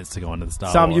 5 minutes to go onto the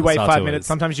Star Some Wars, you wait Star 5 Tours. minutes.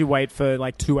 Sometimes you wait for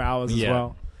like 2 hours as Yeah.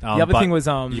 well. The other but thing was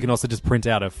you can also just print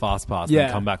out a fast pass and Yeah.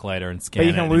 then come back later and scan But you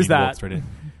it can and lose then you that. walk straight in.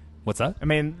 What's that? I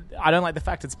mean, I don't like the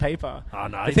fact it's paper. Oh,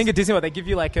 nice. I think at Disney World they give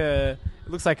you like it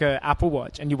looks like a Apple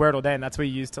Watch, and you wear it all day, and that's what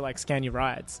you use to like scan your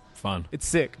rides. Fun. It's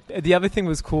sick. The other thing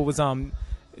was cool was no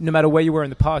matter where you were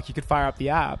in the park, you could fire up the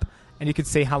app, and you could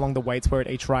see how long the waits were at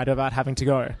each ride without having to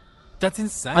go. That's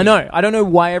insane. I know. I don't know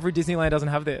why every Disneyland doesn't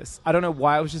have this. I don't know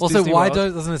why it was just Also, Disney why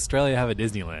World. doesn't Australia have a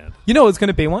Disneyland? You know it's going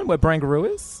to be one where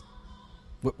Barangaroo is?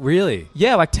 Really?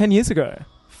 Yeah, like 10 years ago.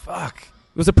 Fuck.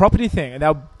 It was a property thing, and they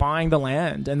were buying the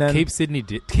land, and then Keep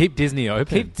Disney open.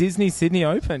 keep Disney Sydney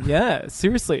open. Yeah,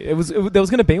 seriously, there was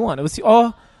going to be one. It was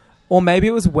or maybe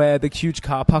it was where the huge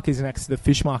car park is next to the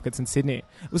fish markets in Sydney.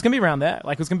 It was going to be around there,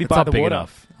 like it was going to be It's by not the big water.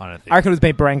 enough. I don't think. I reckon it was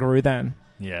being Barangaroo then.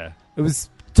 Yeah. It was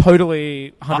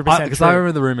totally 100% Because true. I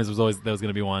remember the rumors was always there was going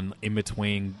to be one in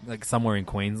between, like somewhere in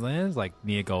Queensland, like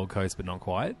near Gold Coast, but not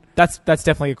quite. That's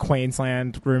definitely a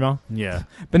Queensland rumor, Yeah.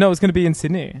 but no, it was going to be in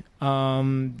Sydney,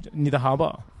 near the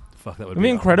harbour. Fuck, that would It'd be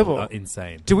incredible.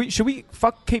 Insane. Should we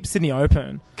keep Sydney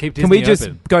open? Keep Can we Disney just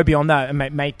open. go beyond that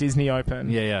and make Disney open?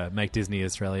 Yeah. Make Disney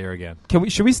Australia again.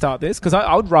 Should we start this? Because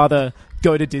I would rather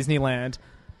go to Disneyland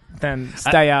than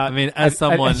stay out. I mean, as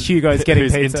someone at Hugo's getting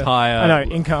whose pizza. entire I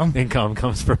know income.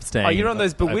 comes from staying. Oh, you're on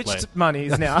those at play. Bewitched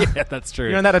monies now. Yeah, that's true.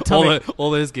 You're on that atomic.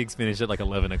 All those gigs finish at like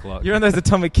 11 o'clock. You're on those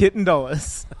Atomic Kitten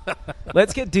dollars.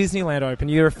 Let's get Disneyland open.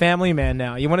 You're a family man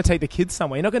now. You want to take the kids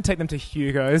somewhere. You're not going to take them to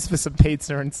Hugo's for some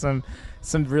pizza and some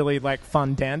really like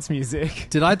fun dance music.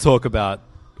 Did I talk about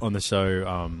on the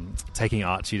show taking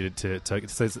Archie to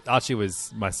so Archie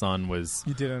was my son was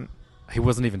You didn't. he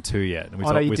wasn't even 2 yet. And we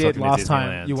Oh, no, you we did took him to last time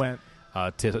Disneyland, you went.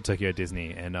 to Tokyo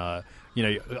Disney, and the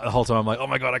whole time I'm like, oh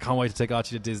my god, I can't wait to take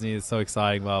Archie to Disney. It's so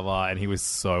exciting, blah blah. And he was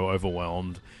so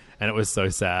overwhelmed, and it was so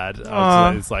sad.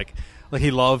 It's like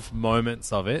he loved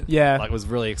moments of it. Yeah. like was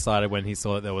really excited when he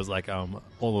saw that there was like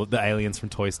all of the aliens from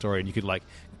Toy Story, and you could like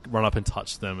run up and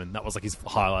touch them, and that was like his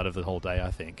highlight of the whole day,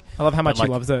 I think. I love how much But, he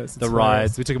like, loves those. The It's rides,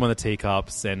 hilarious. we took him on the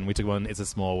teacups, and we took him on It's a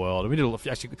Small World, and we did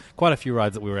actually quite a few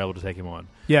rides that we were able to take him on.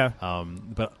 Yeah.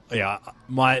 But yeah,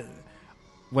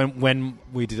 when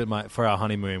we did it for our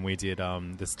honeymoon, we did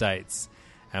the States,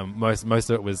 and most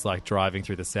of it was like driving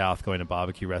through the South, going to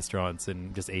barbecue restaurants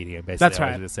and just eating and basically That's all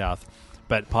right. through the South.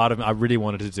 But part of it, I really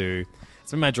wanted to do.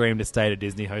 It's been my dream to stay at a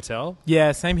Disney hotel,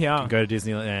 Yeah, same here. and go to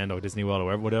Disneyland or Disney World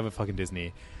or whatever fucking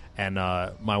Disney. And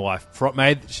my wife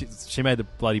she made the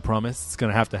bloody promise. It's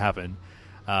going to have to happen.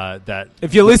 That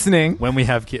If you're listening, when we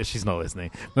have kids, she's not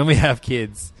listening. When we have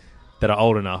kids that are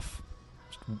old enough,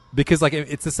 because like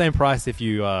it's the same price if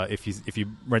you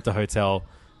rent a hotel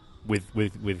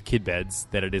with kid beds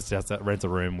that it is just to rent a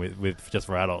room with just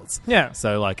for adults. Yeah.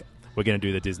 So like we're gonna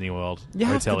do the Disney World You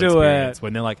have hotel to do experience it.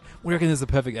 when they're like, we reckon this is the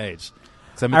perfect age.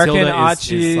 So reckon Matilda is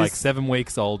Archie's- like 7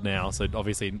 weeks old now, so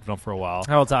obviously not for a while.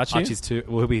 How old's Archie? Archie's 2.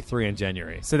 Well, he'll be 3 in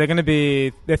January. So they're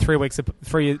 3 weeks,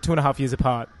 2.5 years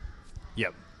apart.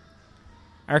 Yep.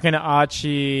 I reckon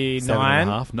Archie 9.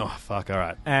 7.5. No, fuck. All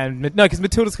right. And no, because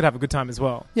Matilda's could have a good time as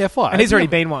well. Yeah, 5. And he's already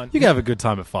been one. You can have a good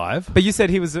time at 5. But you said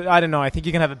he was. I don't know. I think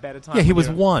you can have a better time. Yeah, he when was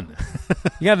you're- 1. You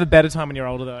can have a better time when you're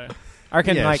older, though. I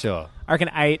reckon. Yeah, like, sure. I reckon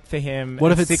 8 for him.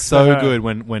 What and if it's 6 for so her. good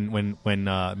when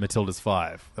Matilda's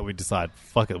 5 that we decide,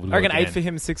 fuck it, we'll do I reckon it 8 again. for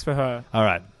him, 6 for her. All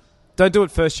right. Don't do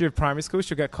it first year of primary school.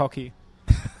 She'll get cocky.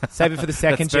 Save it for the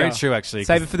second That's year. very true, actually.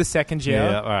 Save it for the second year.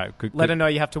 Yeah, all right. Good, Let good. her know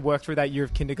you have to work through that year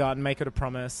of kindergarten. Make it a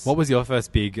promise. What was your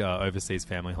first big overseas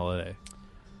family holiday?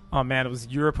 Oh man, it was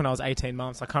Europe when I was 18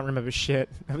 months. I can't remember shit.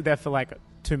 I was there for like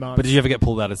 2 months. But did you ever get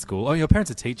pulled out of school? Oh, your parents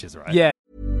are teachers, right? Yeah.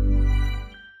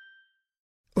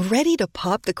 Ready to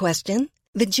pop the question?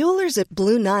 The jewelers at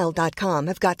BlueNile.com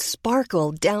have got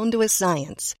sparkle down to a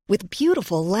science with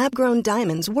beautiful lab-grown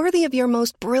diamonds worthy of your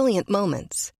most brilliant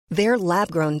moments. Their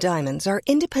lab-grown diamonds are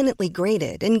independently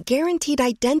graded and guaranteed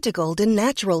identical to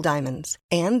natural diamonds,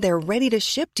 and they're ready to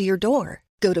ship to your door.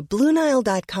 Go to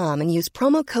BlueNile.com and use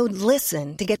promo code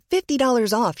LISTEN to get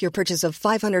 $50 off your purchase of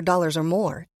 $500 or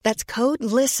more. That's code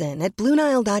LISTEN at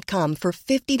BlueNile.com for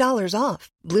 $50 off.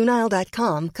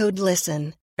 BlueNile.com, code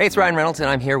LISTEN. Hey, it's Ryan Reynolds, and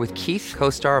I'm here with Keith,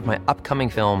 co-star of my upcoming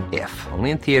film, If, only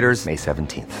in theaters May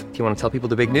 17th. Do you want to tell people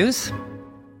the big news?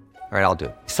 All right, I'll do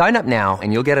it. Sign up now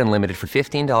and you'll get unlimited for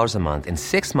 $15 a month and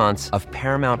 6 months of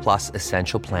Paramount Plus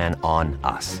Essential Plan on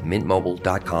us.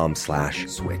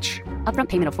 MintMobile.com/switch. Upfront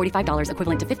payment of $45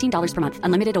 equivalent to $15 per month.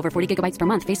 Unlimited over 40 gigabytes per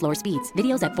month. Face lower speeds.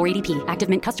 Videos at 480p. Active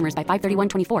Mint customers by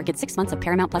 531.24 get 6 months of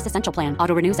Paramount Plus Essential Plan.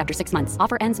 Auto renews after 6 months.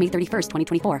 Offer ends May 31st,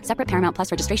 2024. Separate Paramount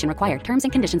Plus registration required. Terms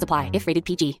and conditions apply if rated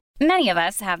PG. Many of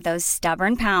us have those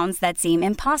stubborn pounds that seem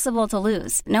impossible to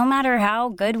lose, no matter how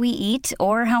good we eat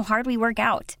or how hard we work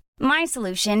out. My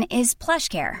solution is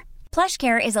PlushCare.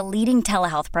 PlushCare is a leading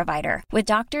telehealth provider with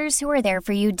doctors who are there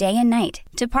for you day and night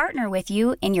to partner with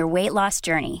you in your weight loss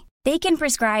journey. They can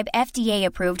prescribe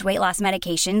FDA-approved weight loss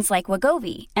medications like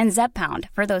Wegovy and Zepbound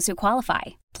for those who qualify.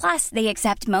 Plus, they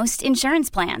accept most insurance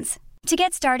plans. To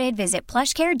get started, visit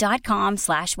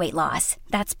plushcare.com/weightloss.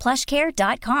 That's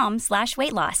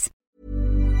plushcare.com/weightloss.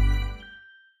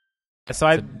 So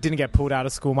I didn't get pulled out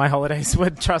of school. My holidays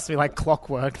were, trust me, like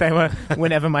clockwork. They were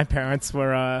whenever my parents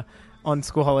were on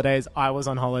school holidays, I was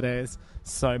on holidays.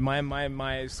 So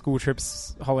my school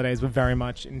trips holidays were very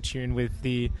much in tune with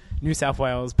the New South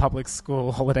Wales public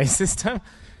school holiday system.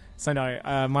 So no,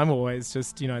 mine were always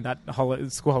just, that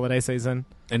school holiday season.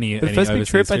 Any first big overseas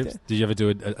trip, trips? Did you ever do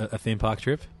a theme park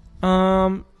trip?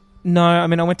 No, I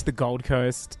mean, I went to the Gold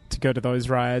Coast to go to those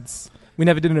rides. We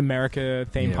never did an America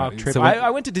theme park trip. So I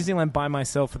went to Disneyland by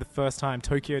myself for the first time,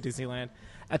 Tokyo Disneyland,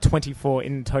 at 24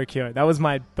 in Tokyo. That was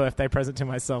my birthday present to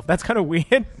myself. That's kind of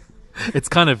weird. It's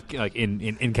kind of like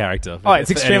in character. Oh, it's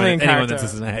extremely in anyone character.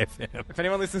 that's listening to Hey Fam. If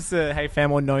anyone listens to Hey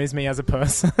Fam or knows me as a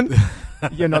person,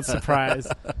 you're not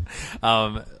surprised.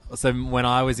 So when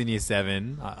I was in year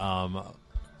 7,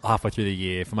 halfway through the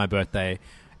year for my birthday,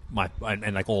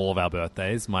 and like all of our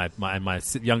birthdays, my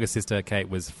younger sister Kate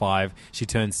was 5. She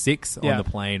turned 6 on the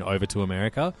plane over to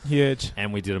America. Huge.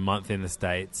 And we did a month in the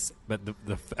States, but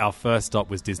our first stop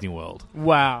was Disney World.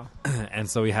 Wow. And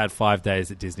so we had 5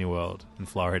 days at Disney World in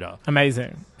Florida.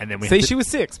 Amazing. And then we See, she was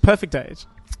 6. Perfect age.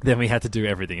 Then we had to do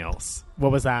everything else.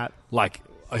 What was that? Like,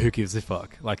 who gives a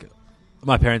fuck? Like,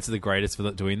 my parents are the greatest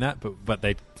for doing that, but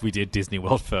we did Disney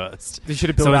World first. You should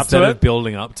have built so up instead to of it?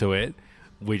 building up to it,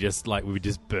 we just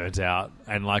burnt out.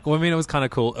 And it was kind of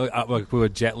cool. We were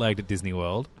jet lagged at Disney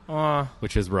World,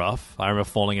 which was rough. I remember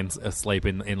falling asleep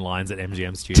in lines at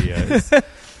MGM Studios.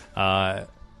 I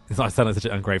sound like such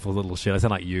an ungrateful little shit. I sound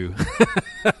like you.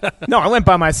 No, I went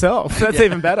by myself. That's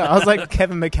even better. I was like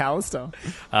Kevin McAllister.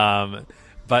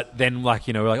 But then, we're like,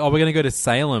 we're going to go to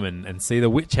Salem and see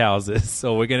the witch houses,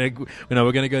 or we're going to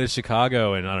go to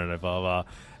Chicago and I don't know, blah blah.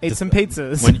 Eat some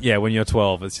pizzas. When you're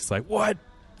 12, it's just like, what?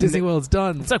 Disney World's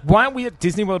done. It's like, why aren't we at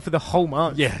Disney World for the whole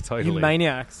month? Yeah, totally. You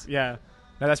maniacs. Yeah.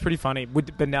 No, that's pretty funny.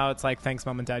 But now it's like, thanks,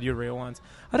 Mum and Dad, you're real ones.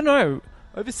 I don't know.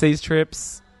 Overseas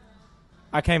trips,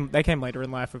 they came later in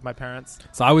life with my parents.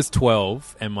 So I was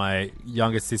 12, and my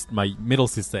middle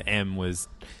sister Em was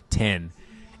 10.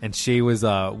 And she was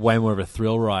way more of a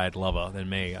thrill ride lover than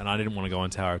me, and I didn't want to go on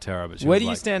Tower of Terror. But where do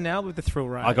you stand now with the thrill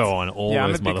rides? I go on all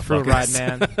those motherfuckers. I'm a big thrill ride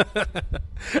man.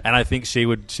 And I think she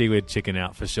would chicken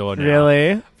out for sure now.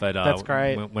 Really? But that's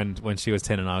great. When she was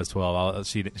 10 and I was 12,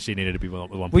 she needed to be the one.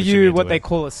 Were pushing me you into what it. they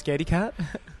call a scaredy cat?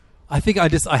 I think I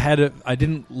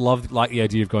didn't like the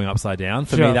idea of going upside down.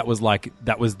 For me, that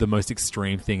was the most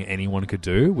extreme thing anyone could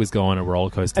do, was go on a roller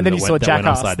coaster. And then you saw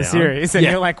Jackass, the series, and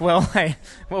you're like, well, hey,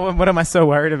 what am I so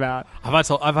worried about? Have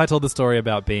I told the story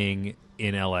about being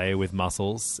in LA with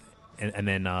Muscles, and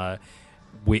then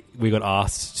we got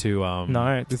asked to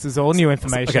no, this is all new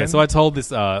information. Okay, so I told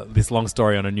this long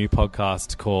story on a new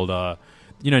podcast called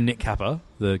Nick Capper,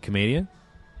 the comedian.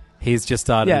 He's just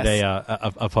started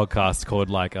a podcast called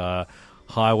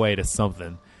Highway to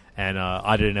Something, and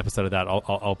I did an episode of that.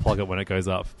 I'll plug it when it goes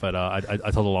up. But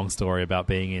I told a long story about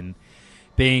being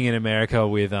in America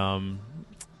with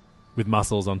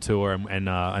Muscles on tour and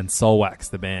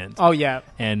Soulwax, the band. Oh yeah,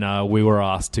 and we were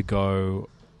asked to go.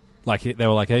 They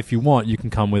were like, hey, if you want, you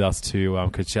can come with us to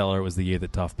Coachella. It was the year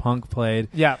that Daft Punk played.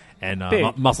 Yeah. And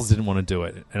Muscles didn't want to do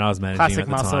it. And I was managing Classic at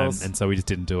the Muscles. time. And so we just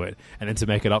didn't do it. And then to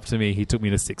make it up to me, he took me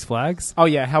to Six Flags. Oh,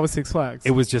 yeah. How was Six Flags?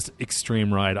 It was just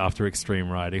extreme ride after extreme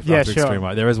ride sure. extreme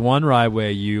ride. There was one ride where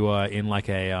you are in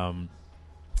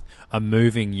a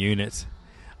moving unit.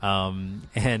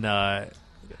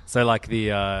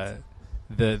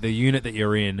 The unit that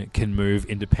you're in can move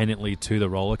independently to the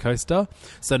roller coaster.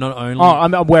 So not only... Oh,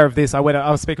 I'm aware of this.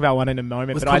 I'll speak about one in a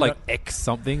moment. It's called X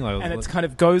something. And it kind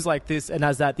of goes like this, and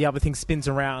as that, the other thing spins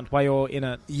around while you're in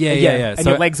it. Yeah. And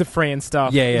your legs are free and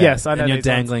stuff. Yeah. Yes, I know. And you're these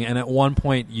dangling. ones. And at one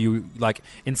point, you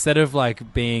instead of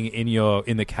being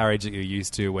in the carriage that you're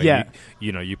used to, where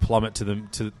you plummet to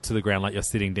the ground like you're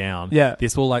sitting down. Yeah.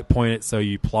 This will point it so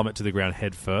you plummet to the ground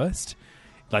head first.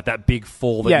 Like that big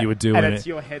fall that you would do, and in it's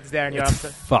your head's there, and you're it's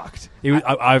up to fucked.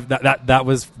 That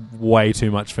was way too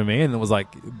much for me, and it was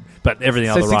but everything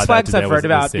else. So Six Flags I've read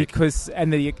about because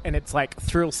and it's like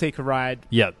thrill seeker ride.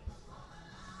 Yeah.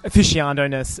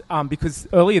 Aficionado-ness, because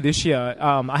earlier this year,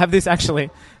 I have this actually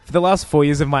for the last 4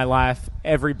 years of my life.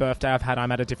 Every birthday I've had,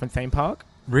 I'm at a different theme park.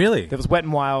 Really? There was Wet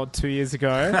n Wild 2 years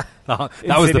ago. That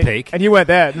was the peak, and you weren't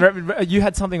there. You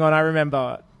had something on. I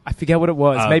remember. I forget what it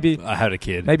was. Maybe I had a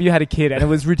kid. Maybe you had a kid, and it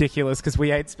was ridiculous because we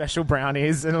ate special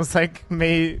brownies, and it was like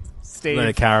me, Steve, and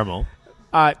a caramel.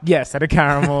 Yes, at a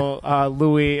caramel.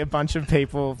 Louis, a bunch of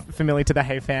people familiar to the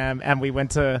Hey Fam, and we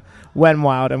went to Wet n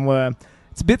Wild, and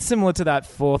it's a bit similar to that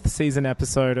 4th season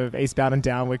episode of Eastbound and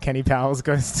Down where Kenny Powers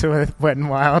goes to a Wet n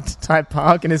Wild type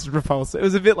park and is repulsed. It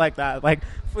was a bit like that, like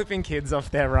flipping kids off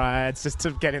their rides just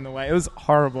to get in the way. It was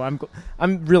horrible.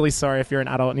 I'm really sorry if you're an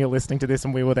adult and you're listening to this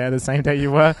and we were there the same day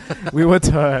you were. We were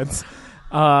turds.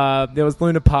 There was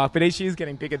Luna Park, but each year's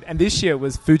getting bigger. And this year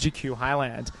was Fuji-Q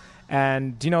Highland.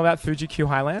 And do you know about Fuji-Q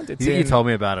Highland? You told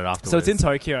me about it afterwards. So it's in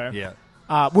Tokyo. Yeah.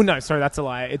 Well, no, sorry, that's a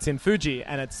lie. It's in Fuji,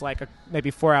 and it's like a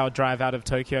maybe 4-hour drive out of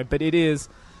Tokyo. But it is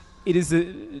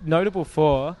notable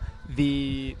for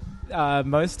the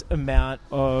most amount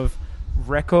of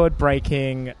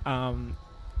record-breaking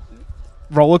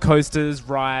roller coasters,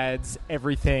 rides,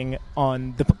 everything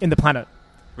in the planet.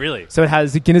 Really? So it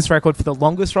has the Guinness record for the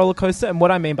longest roller coaster. And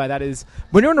what I mean by that is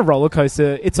when you're on a roller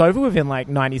coaster, it's over within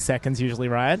 90 seconds usually,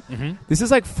 right? Mm-hmm. This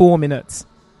is 4 minutes.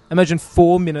 Imagine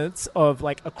 4 minutes of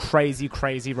a crazy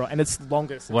ride, and it's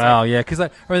longest. It's wow, yeah, because I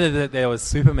remember that there was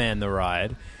Superman the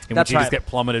ride, in which you just get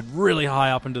plummeted really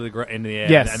high up into the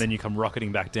air, yes. and then you come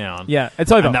rocketing back down. Yeah,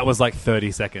 it's over. And that was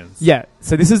 30 seconds. Yeah,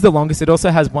 so this is the longest. It also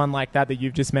has one like that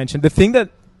you've just mentioned. The thing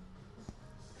that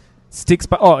sticks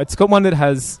by... Oh, it's got one that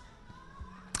has...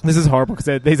 This is horrible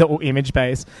because these are all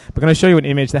image-based. We're going to show you an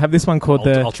image. They have this one called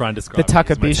I'll try and describe the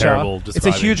Takabisha. It's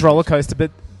a huge roller coaster,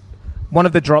 but... One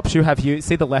of the drops you have here,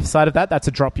 see the left side of that? That's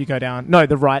a drop you go down. No,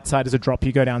 the right side is a drop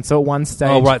you go down. So at one stage...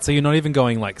 Oh, right. So you're not even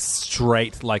going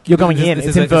straight, You're going in.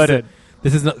 It's inverted.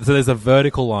 This is not, so there's a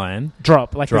vertical line.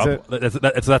 Drop. So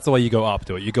that's the way you go up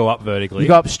to it. You go up vertically. You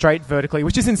go up straight vertically,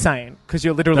 which is insane because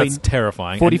you're literally... That's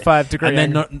terrifying. 45 degree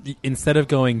And then instead of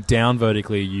going down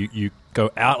vertically, you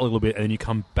go out a little bit and then you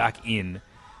come back in.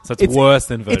 So it's worse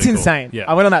than vertical. It's insane. Yeah.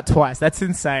 I went on that twice. That's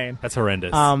insane. That's horrendous.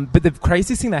 But the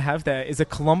craziest thing they have there is a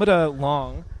kilometre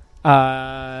long...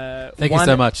 Thank you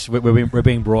so much. We're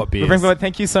being brought beers.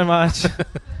 Thank you so much.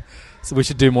 So we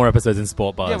should do more episodes in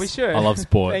sport bars. Yeah, we should. I love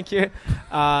sport. Thank you.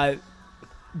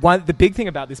 The big thing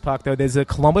about this park, though, there's a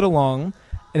kilometre long,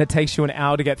 and it takes you an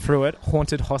hour to get through it.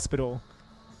 Haunted hospital.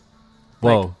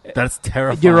 Whoa, that's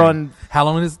terrifying. You're on... How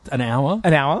long is an hour?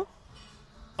 An hour.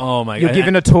 Oh my god! You're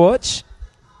given a torch,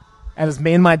 and it's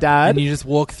me and my dad. And you just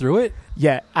walk through it.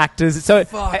 Yeah, actors. So I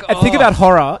think about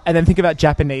horror, and then think about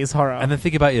Japanese horror, and then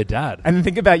think about your dad, and then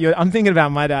think about I'm thinking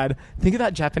about my dad. Think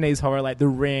about Japanese horror, like The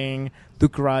Ring, The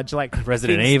Grudge, like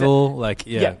Resident Evil,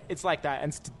 yeah, it's like that.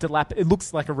 And it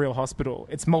looks like a real hospital.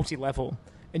 It's multi-level,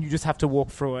 and you just have to walk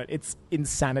through it. It's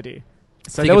insanity.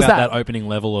 So Think there was about that. that opening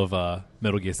level of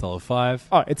Metal Gear Solid 5.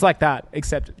 Oh, it's like that,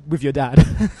 except with your dad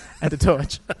and a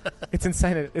torch. It's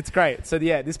insane. It's great. So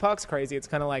yeah, this park's crazy. It's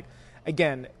kind of like,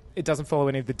 again, it doesn't follow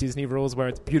any of the Disney rules where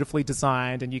it's beautifully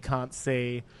designed and you can't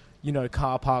see,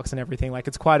 car parks and everything. Like,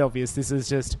 it's quite obvious this is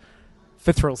just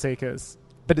for thrill seekers.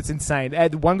 But it's insane.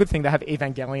 And one good thing, they have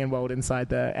Evangelion World inside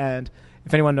there, and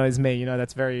if anyone knows me,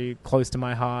 that's very close to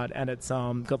my heart. And it's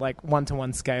got like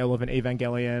 1-to-1 scale of an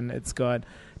Evangelion. It's got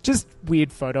just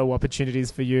weird photo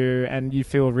opportunities for you, and you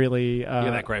feel really... You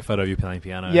got that great photo of you playing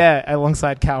piano. Yeah,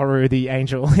 alongside Kaoru, the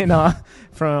angel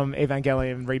from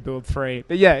Evangelion Rebuild 3.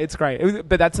 But yeah, it's great.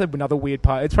 But that's another weird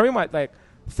part. It's probably my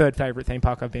third favorite theme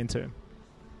park I've been to.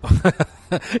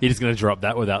 You're just going to drop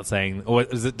that without saying... Or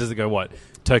does it go what?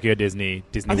 Tokyo Disney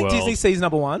I think World? Disney Sea's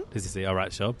number 1. Disney Sea, all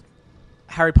right, sure.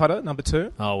 Harry Potter, number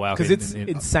 2. Oh, wow. Because it's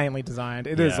insanely designed.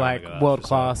 It is world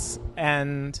class. Sure.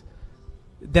 And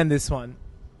then this one.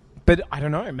 But I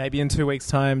don't know. Maybe in 2 weeks'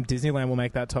 time, Disneyland will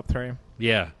make that top 3.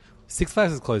 Yeah. Six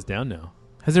Flags is closed down now.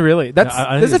 Has it really?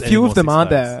 There's a few of them,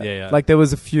 aren't there? Yeah. Like, there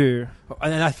was a few.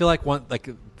 And I feel like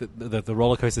the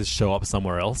roller coasters show up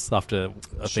somewhere else after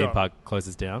a theme park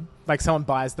closes down. Like, someone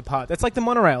buys the part. That's like the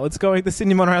monorail. The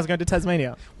Sydney monorail is going to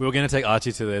Tasmania. We were going to take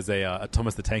Archie to, there's a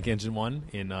Thomas the Tank Engine one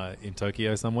in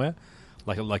Tokyo somewhere.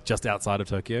 Like just outside of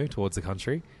Tokyo, towards the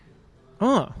country.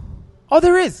 Oh,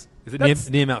 there is. Is it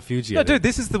near Mount Fuji? No, dude,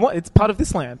 this is the one. It's part of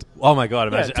this land. Oh my god!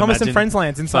 Imagine, Thomas and Friends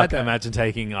Land's inside there. Imagine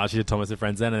taking Archie to Thomas and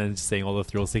Friends Land and then just seeing all the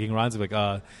thrill-seeking rides. Like,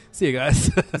 see you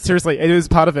guys. Seriously, it was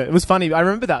part of it. It was funny. I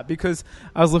remember that because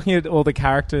I was looking at all the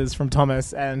characters from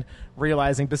Thomas and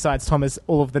realizing, besides Thomas,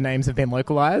 all of the names have been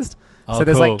localized. So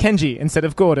there's like Kenji instead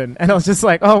of Gordon. And I was just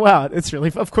like, oh, wow, it's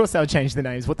really... Of course they'll change the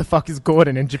names. What the fuck is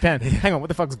Gordon in Japan? Hang on, what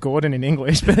the fuck's Gordon in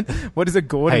English? But what is a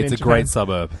Gordon in Japan? Hey, it's a great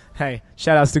suburb. Hey,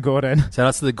 shout-outs to Gordon.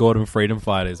 Shout-outs to the Gordon Freedom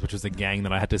Fighters, which was a gang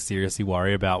that I had to seriously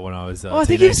worry about when I was a I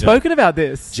think you've spoken about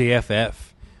this. GFF.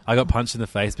 I got punched in the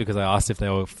face because I asked if they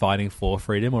were fighting for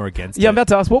freedom or against it. Yeah, I'm about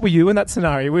to ask, what were you in that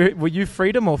scenario? Were you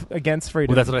freedom or against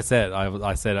freedom? Well, that's what I said.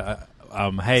 I said...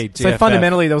 hey, GFF. So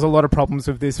fundamentally, there was a lot of problems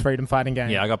with this freedom fighting game.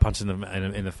 Yeah, I got punched in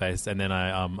the face, and then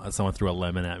someone threw a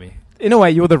lemon at me. In a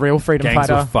way, you were the real freedom gangs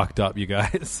fighter. Gangs were fucked up, you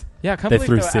guys. Yeah, I can't believe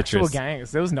there were actual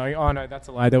gangs. There was no... Oh, no, that's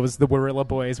a lie. There was the Guerrilla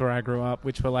Boys where I grew up,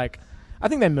 which were like... I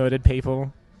think they murdered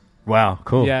people. Wow,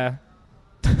 cool. Yeah.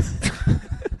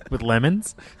 With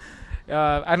lemons?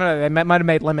 I don't know. They might have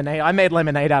made lemonade. I made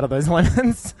lemonade out of those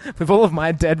lemons. With all of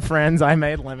my dead friends, I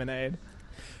made lemonade.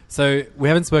 So we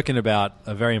haven't spoken about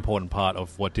a very important part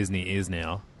of what Disney is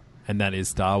now, and that is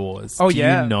Star Wars. Oh, Do you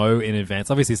know in advance?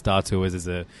 Obviously, Star Tours is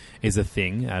a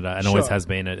thing, and always has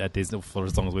been at Disney for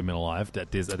as long as we've been alive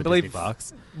at the Disney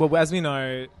parks. Well, as we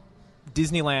know,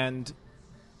 Disneyland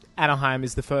Anaheim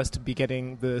is the first to be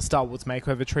getting the Star Wars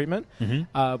makeover treatment,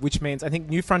 which means I think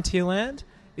New Frontierland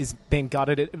is being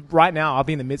gutted. Right now, I'll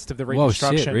be in the midst of the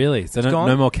reconstruction. Whoa, shit, really? So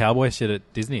no more cowboy shit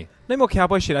at Disney? No more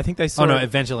cowboy shit. I think they saw... Oh, no,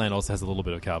 Adventureland also has a little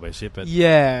bit of cowboy shit, but...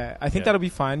 Yeah, I think that'll be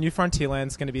fine. New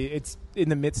Frontierland's going to be... It's in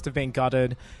the midst of being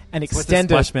gutted and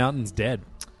extended... Splash Mountain's dead.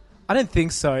 I don't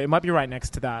think so. It might be right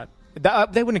next to that.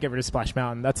 They wouldn't get rid of Splash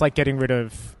Mountain. That's like getting rid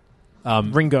of...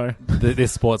 Ringo.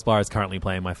 This sports bar is currently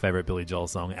playing my favorite Billy Joel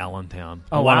song, Allentown.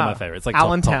 Oh, one of my favorites. It's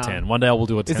like top 10. One day I will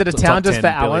do Is it a town just for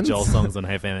Billy Allens? Joel songs on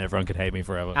Hey Fan and everyone could hate me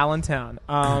forever. Allentown.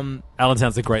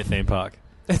 Allentown's a great theme park.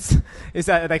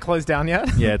 Are they closed down yet?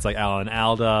 Yeah, it's like Alan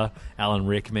Alda, Alan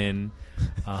Rickman.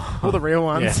 All the real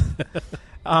ones.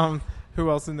 Yeah.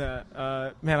 Who else in there?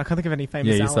 Man, I can't think of any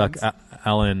famous Allens. suck.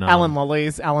 Alan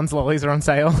Lollies. Alan's Lollies are on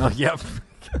sale. Oh, yep.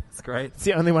 It's great. It's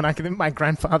the only one I can... My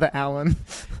grandfather, Alan.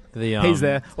 He's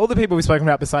there. All the people we've spoken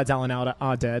about besides Alan Alda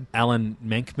are dead. Alan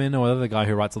Menken, or whatever, the guy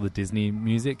who writes all the Disney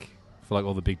music for like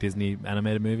all the big Disney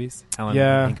animated movies. Alan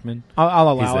Menken. I'll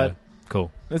allow it. Cool.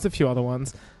 There's a few other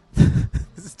ones.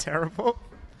 This is terrible.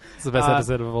 It's the best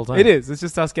episode of all time. It is. It's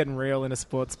just us getting real in a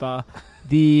sports bar.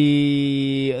 So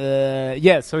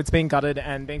it's being gutted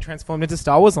and being transformed into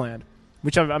Star Wars Land,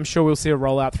 which I'm sure we'll see a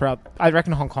rollout throughout. I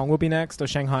reckon Hong Kong will be next, or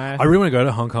Shanghai. I really want to go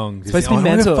to Hong Kong. It's supposed to be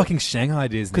mental. Fucking Shanghai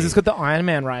Disney. Because it's got the Iron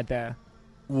Man ride there.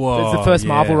 Whoa. It's the first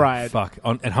Marvel ride. Fuck.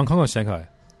 At Hong Kong or Shanghai?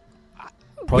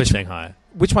 Probably Shanghai.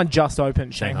 Which one just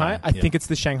opened? Shanghai? I yeah. think it's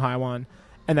the Shanghai one.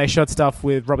 And they shot stuff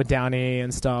with Robert Downey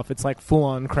and stuff. It's like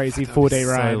full-on crazy 4D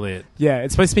ride. So lit. Yeah,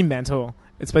 it's supposed to be mental.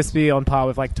 It's supposed to be on par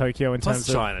with like Tokyo in terms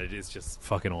of... China is just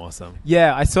fucking awesome.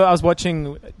 Yeah, I was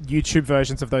watching YouTube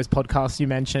versions of those podcasts you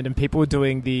mentioned, and people were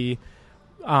doing the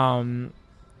filming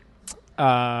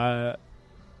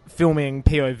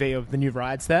POV of the new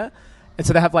rides there. And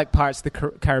so they have like Pirates of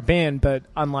the Caribbean, but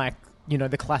unlike,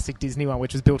 the classic Disney one,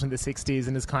 which was built in the 60s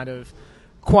and is kind of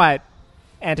quite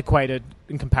antiquated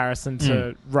in comparison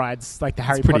to rides like the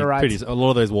Harry Potter rides. A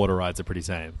lot of those water rides are pretty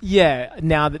same. Yeah,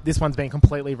 now that this one's been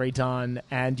completely redone,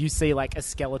 and you see like a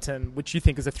skeleton, which you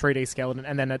think is a 3D skeleton,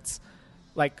 and then it's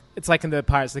like in the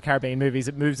Pirates of the Caribbean movies,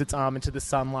 it moves its arm into the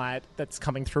sunlight that's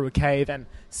coming through a cave, and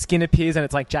skin appears, and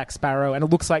it's like Jack Sparrow, and it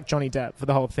looks like Johnny Depp for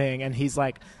the whole thing, and he's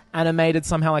like animated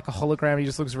somehow like a hologram. He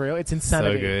just looks real. It's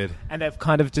insanity. So good. And they've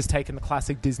kind of just taken the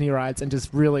classic Disney rides and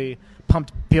just really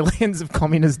pumped billions of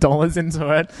communist dollars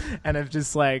into it, and have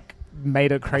just like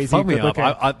made it crazy. Fuck me good up. looking.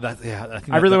 I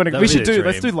think I really want to. We should do. Let's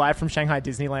Let's do live from Shanghai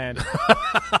Disneyland.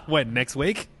 When, next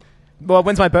week? Well,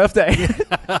 when's my birthday?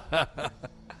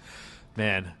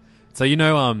 Man. So you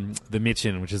know the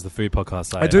Mitchin, which is the food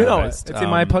podcast I do know it. host. It's in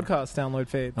my podcast download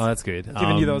feeds. Oh, that's good.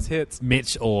 Giving you those hits.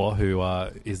 Mitch Orr, who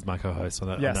is my co-host on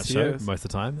that he show is. most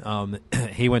of the time,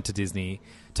 he went to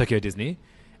Tokyo Disney,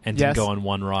 and didn't go on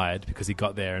one ride because he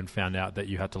got there and found out that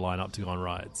you had to line up to go on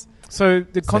rides. So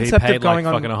the concept he paid of going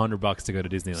like on fucking $100 to go to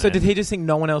Disneyland. So did he just think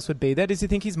no one else would be there? Does he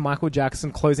think he's Michael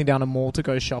Jackson closing down a mall to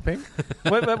go shopping?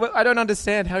 I don't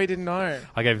understand how he didn't know.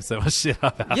 I gave him so much shit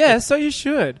about Yeah, it. so you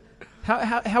should.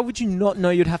 How would you not know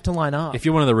you'd have to line up? If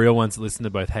you're one of the real ones that listen to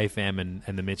both Hey Fam and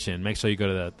the Mitchin, make sure you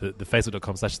go to the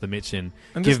facebook.com/the Mitchin.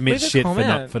 And Give just Mitch leave a shit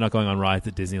comment. for not going on rides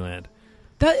at Disneyland.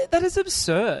 That is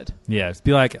absurd. Yeah, just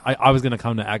be like, I was going to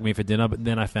come to Acme for dinner, but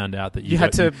then I found out that You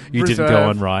had to you didn't reserve. go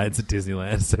on rides at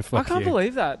Disneyland. So fuck I can't you.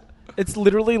 believe that. It's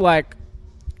literally like,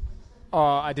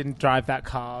 I didn't drive that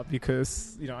car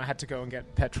because I had to go and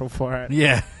get petrol for it.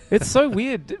 Yeah, It's so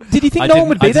weird. Did you think no one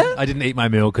would be there? I didn't eat my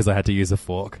meal because I had to use a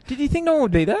fork. Did you think no one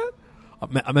would be there?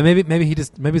 Maybe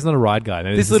he's not a ride guy.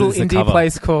 Maybe This little is a indie cover.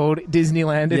 place called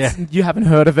Disneyland. You haven't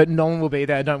heard of it. No one will be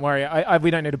there. Don't worry.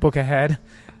 We don't need to book ahead.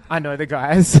 I know the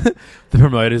guys. The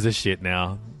promoters are shit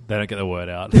now. They don't get the word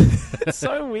out. It's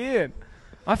so weird.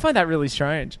 I find that really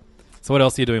strange. So what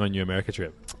else are you doing on your America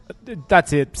trip?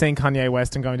 That's it. Seeing Kanye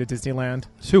West and going to Disneyland.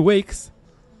 2 weeks.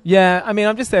 Yeah, I mean,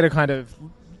 I'm just there to kind of...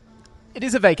 It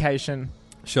is a vacation.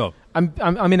 Sure. I'm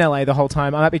in LA the whole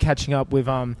time. I might be catching up with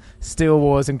Steel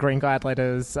Wars and Green Guide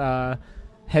Letters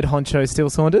head honcho Steel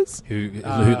Saunders. Who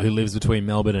lives between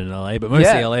Melbourne and LA, but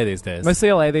mostly LA these days.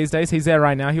 Mostly LA these days. He's there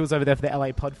right now. He was over there for the LA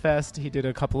Podfest. He did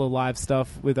a couple of live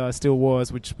stuff with Steel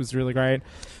Wars, which was really great.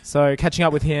 So catching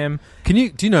up with him.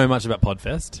 Do you know much about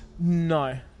Podfest?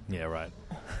 No. Yeah, right.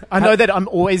 I know that I'm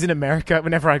always in America.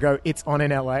 Whenever I go, it's on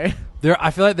in LA.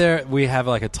 I feel like we have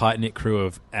like a tight knit crew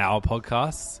of our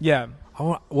podcasts. Yeah.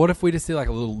 What if we just do like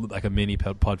a mini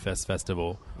Podfest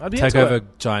festival? I'd be Take into over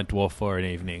it. Giant Dwarf for an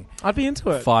evening. I'd be into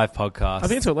it. 5 podcasts. I'd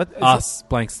be into it. Us,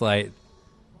 Blank Slate,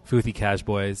 Filthy Cash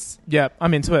Boys. Yeah,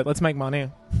 I'm into it. Let's make money.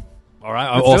 All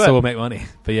right. Let's Also, do it. we'll make money.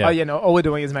 But yeah. Oh, yeah, no. All we're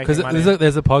doing is making money. Because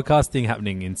there's a podcast thing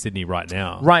happening in Sydney right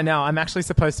now. Right now, I'm actually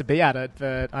supposed to be at it,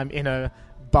 but I'm in a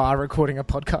bar recording a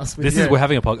podcast with you. We're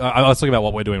having a podcast. I was talking about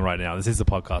what we're doing right now. This is a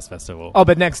podcast festival. Oh,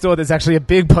 but next door, there's actually a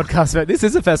big podcast. This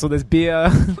is a festival. There's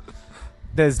beer.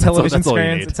 There's television that's all you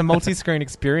screens. need. It's a multi-screen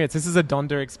experience. This is a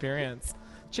Donda experience.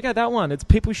 Check out that one. It's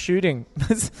people shooting.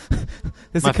 There's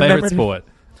My favorite sport.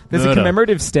 There's Murder. a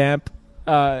commemorative stamp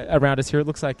around us here. It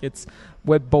looks like it's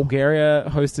where Bulgaria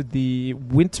hosted the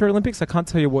Winter Olympics. I can't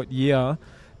tell you what year,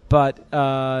 but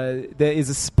there is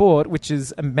a sport which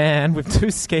is a man with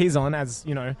 2 skis on, as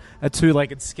you know, a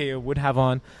 2-legged skier would have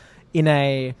on, in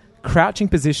a crouching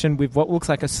position with what looks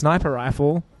like a sniper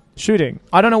rifle, shooting.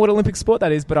 I don't know what Olympic sport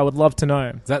that is, but I would love to know.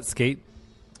 Is that skeet?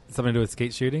 Something to do with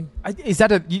skeet shooting? Is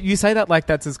that you say that like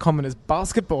that's as common as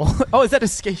basketball? Oh, is that a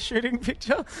skeet shooting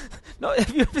picture? No, have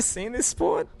you ever seen this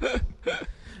sport?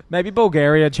 Maybe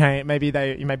Bulgaria changed. Maybe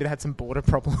they had some border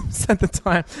problems at the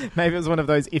time. Maybe it was one of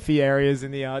those iffy areas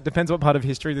in the. Depends what part of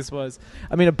history this was.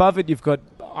 I mean, above it you've got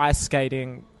ice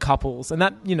skating couples, and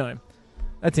that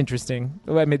that's interesting.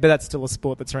 I mean, but that's still a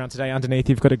sport that's around today. Underneath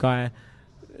you've got a guy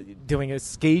doing a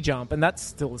ski jump, and that's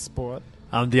still a sport.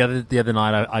 The other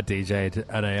night I DJ'd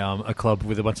at a club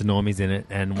with a bunch of normies in it,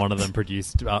 and one of them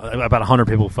produced about 100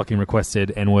 people fucking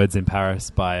requested N-words in Paris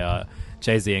by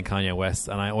Jay-Z and Kanye West,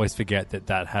 and I always forget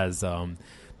that has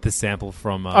the sample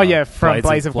from from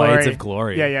Blades of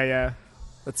Glory. Yeah.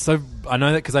 That's so I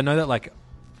know that because I know that like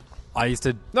I used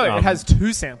to it has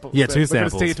 2 samples. Yeah, 2 We're samples. We're going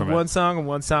to stick it to from one song and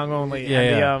one song only. Yeah,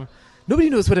 and yeah.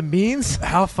 Nobody knows what it means.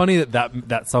 How funny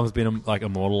that song's been like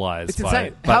immortalized. It's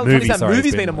insane. By How movie, funny is that sorry,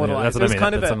 movie's it's been immortalized? Yeah, It was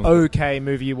kind of That an song's- okay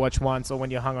movie you watch once or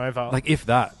when you're hungover. Like if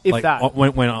that. If like, that.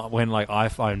 When like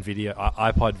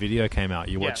iPod video came out,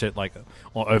 you watch it like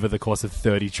over the course of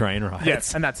 30 train rides.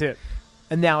 Yes, and that's it.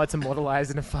 And now it's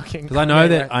immortalized in a fucking. Because I know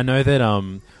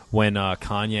that when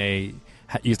Kanye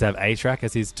used to have A-Track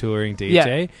as his touring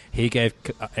DJ, he gave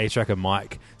A-Track a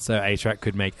mic so A-Track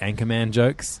could make Anchorman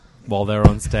jokes. while they were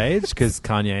on stage because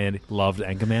Kanye loved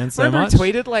Anchorman so Remember much. he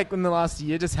tweeted like in the last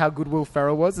year just how good Will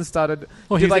Ferrell was and started.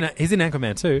 Well, did, he's in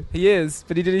Anchorman too. He is,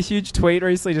 but he did a huge tweet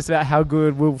recently just about how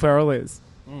good Will Ferrell is.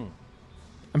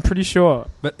 I'm pretty sure.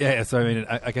 But yeah, so I mean,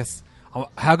 I guess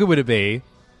how good would it be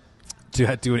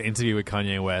to do an interview with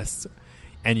Kanye West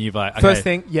and you've like okay, First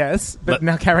thing, yes, but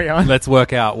now carry on. Let's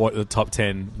work out what the top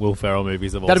 10 Will Ferrell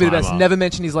movies of all That'd be time the best. are. Never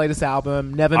mention his latest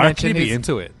album. Never I reckon mention he'd be his.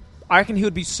 into it. I reckon he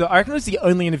would be so. I reckon it was the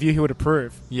only interview he would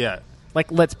approve. Yeah.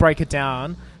 Like, let's break it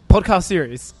down. Podcast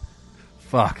series.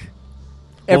 Fuck.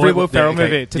 Every Well, Will Ferrell okay.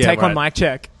 movie to Yeah, take on right. Mike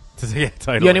Check. Yeah,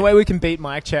 totally. The only way we can beat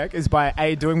Mike Check is by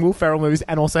A, doing Will Ferrell movies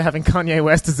and also having Kanye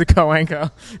West as a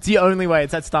co-anchor. It's the only way.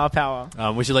 It's that star power.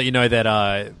 We should let you know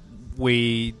that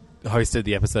we hosted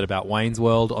the episode about Wayne's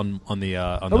World on the.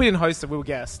 No, we didn't host it. We were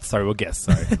guests. Sorry, we'll guess.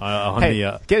 Sorry, on Hey,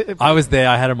 I was there.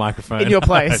 I had a microphone In your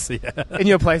place. Yeah. In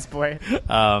your place, boy.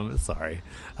 Sorry.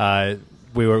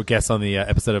 We were guests on the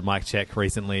episode of Mike Check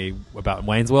recently about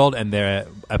Wayne's World, and their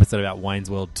episode about Wayne's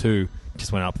World 2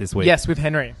 just went up this week. Yes, with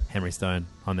Henry Stone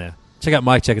on there. Check out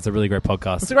Mike Check. It's a really great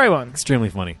podcast. It's a great one. Extremely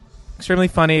funny. Extremely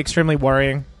funny, extremely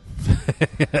worrying.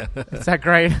 It's that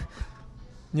great,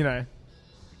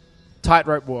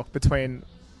 tightrope walk between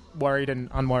worried and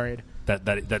unworried.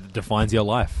 That defines your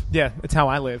life. Yeah, it's how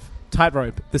I live.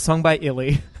 Tightrope, the song by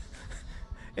Illy.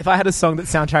 If I had a song that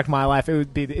soundtracked my life, it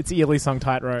would be it's Illy song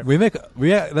Tightrope.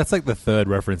 That's like the third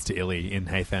reference to Illy in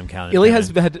Hey Fam Count. Illy has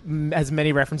had as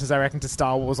many references, I reckon, to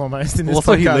Star Wars almost in this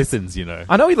also, podcast. he listens,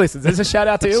 I know he listens. There's a shout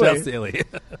out to Illy. Shouts to Illy.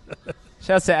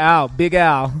 Shouts to Al, Big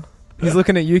Al. He's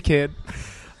looking at you, kid.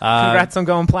 Congrats on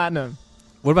going platinum.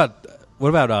 What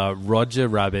about Roger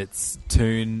Rabbit's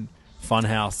Toon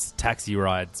Funhouse taxi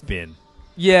ride spin?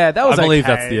 Yeah, that was I believe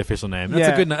okay. that's the official name.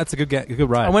 Yeah. That's a good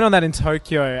ride. I went on that in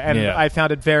Tokyo, and Yeah. I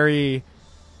found it very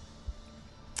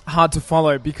hard to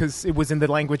follow because it was in the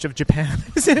language of Japan.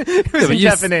 It was in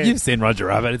Japanese. You've seen Roger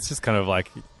Rabbit. It's just kind of like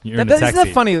you're in a Isn't taxi.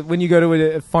 that funny when you go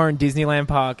to a foreign Disneyland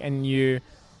park and you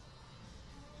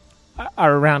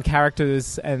are around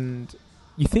characters and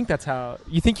you think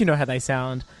you know how they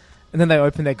sound, and then they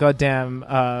open their goddamn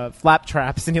flap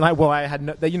traps, and you're like, well, I had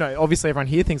no, obviously everyone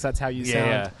here thinks that's how you sound.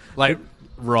 Yeah. Like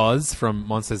Roz from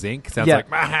Monsters Inc. sounds Yeah. like,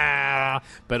 "Maha,"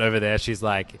 but over there she's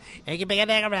like,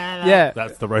 Yeah.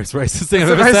 that's the most racist thing I've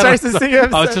That's ever the said. most racist thing I've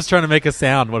ever I was said. just trying to make a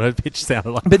sound what her pitch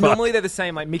sounded like. But Fuck. normally they're the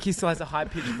same. Like Mickey still has a high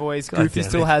pitched voice. God Goofy damn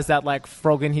still it. has that like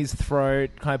frog in his throat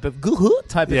type of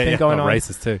type of thing going not on.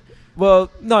 racist too.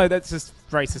 Well, no, that's just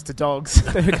racist to dogs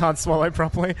who can't swallow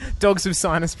properly. Dogs with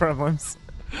sinus problems.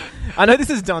 I know this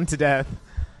is done to death.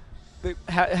 But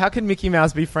how can Mickey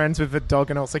Mouse be friends with a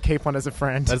dog and also keep one as a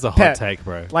friend? That's a hot Pet. take,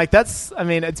 bro. Like, it's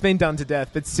been done to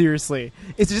death, but seriously.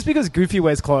 Is it just because Goofy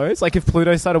wears clothes? Like, if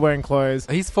Pluto started wearing clothes...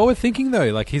 He's forward thinking though.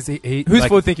 Like Who's like,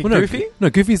 forward-thinking, Goofy? No,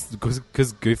 Goofy's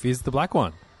because Goofy's the black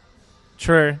one.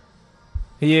 True.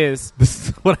 He is. This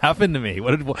is what happened to me.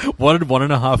 What did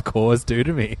 1.5 cores do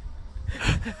to me?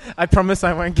 I promise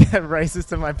I won't get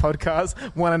racist in my podcast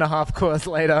 1.5 course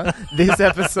later this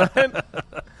episode.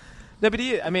 No, but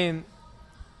I mean,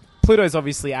 Pluto's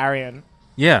obviously Aryan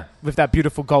Yeah, with that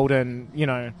beautiful golden,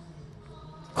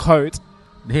 coat.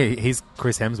 he's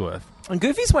Chris Hemsworth. And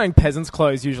Goofy's wearing peasant's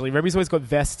clothes usually. Rebby's always got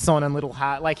vests on and little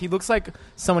hat. Like, he looks like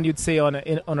someone you'd see on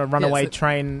a runaway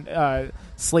train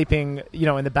sleeping,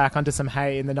 in the back under some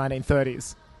hay in the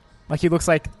 1930s. Like,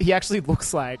 he actually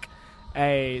looks like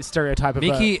a stereotype of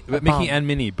Mickey a bum. and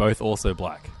Minnie both also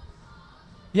black.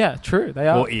 Yeah, true. They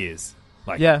are. Or ears.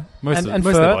 Like Yeah, most and of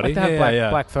fur. the body. Like they have Yeah.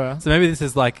 black fur. So maybe this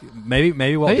is like maybe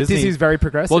Walt Maybe Disney. Disney's very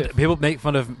progressive. Well, people make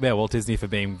fun of Walt Disney for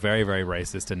being very, very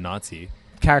racist and Nazi.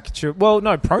 Caricature. Well,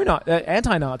 no,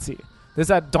 anti-Nazi. There's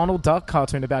that Donald Duck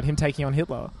cartoon about him taking on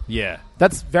Hitler. Yeah.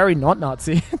 That's very not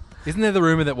Nazi. Isn't there the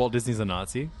rumor that Walt Disney's a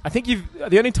Nazi? I think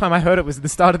the only time I heard it was at the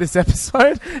start of this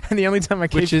episode, and the only time I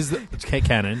keep Which is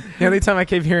canon. the only time I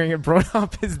keep hearing it brought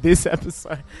up is this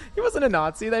episode. He wasn't a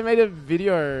Nazi. They made a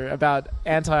video about the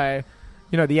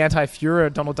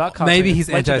anti-Führer Donald Duck cartoon. Maybe he's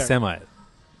It's legendary. anti-Semite.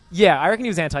 Yeah, I reckon he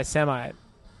was anti-Semite.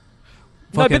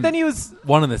 No, Fucking but then he was...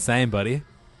 one and the same, buddy.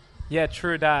 Yeah,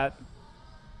 true that.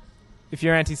 If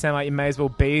you're anti-Semite, you may as well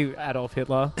be Adolf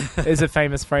Hitler, is a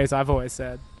famous phrase I've always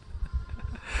said.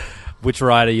 Which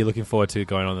ride are you looking forward to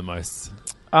going on the most?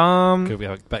 Could we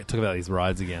talk about these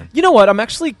rides again? You know what? I'm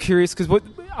actually curious because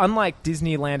unlike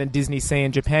Disneyland and Disney Sea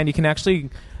in Japan, you can actually...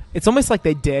 It's almost like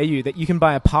they dare you that you can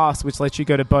buy a pass which lets you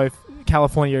go to both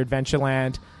California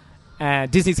Adventureland and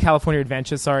Disney's California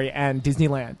Adventure, and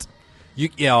Disneyland.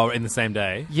 In the same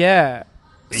day. Yeah.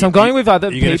 So I'm going with other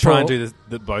people. You're going to try and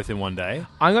do both in one day?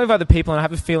 I'm going with other people, and I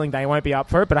have a feeling they won't be up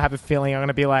for it, but I have a feeling I'm going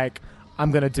to be like,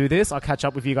 I'm going to do this. I'll catch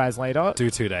up with you guys later. Do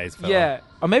 2 days, fella. Yeah.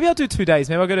 Or maybe I'll do 2 days.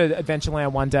 Maybe I'll go to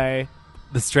Adventureland one day.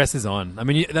 The stress is on. I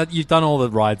mean, you've done all the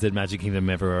rides at Magic Kingdom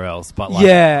everywhere else, but like...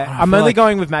 Yeah. I I'm feel only like-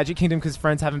 going with Magic Kingdom because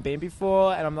friends haven't been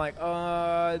before, and I'm like,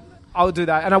 I'll do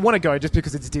that. And I want to go just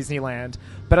because it's Disneyland.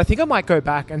 But I think I might go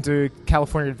back and do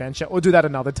California Adventure or do that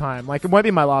another time. Like, it won't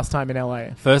be my last time in LA.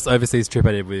 First overseas trip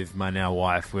I did with my now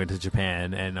wife, we went to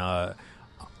Japan, and I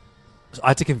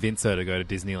had to convince her to go to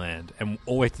Disneyland. And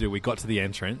all we had to do, we got to the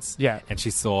entrance, and she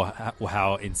saw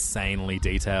how insanely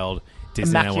detailed Disneyland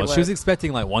Immaculate. was. She was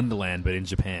expecting like Wonderland, but in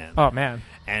Japan. Oh, man.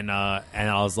 And I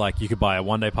was like, you could buy a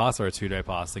 1 day pass or a 2 day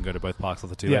pass and go to both parks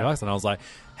with a 2 day Yeah. pass. And I was like,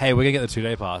 hey, we're gonna get the 2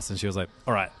 day pass. And she was like,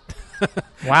 all right.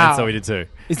 Wow. And so we did too.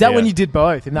 Is that Yeah. when you did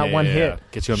both in that Yeah, one yeah, hit? yeah.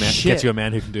 Get you a man. Shit. Get you a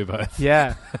man who can do both.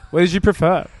 Yeah. What did you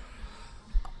prefer?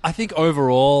 I think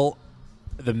overall,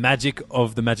 the magic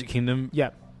of the Magic Kingdom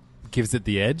gives it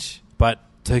the edge. But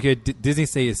Tokyo Disney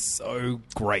Sea is so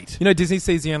great. You know, Disney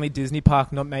Sea is the only Disney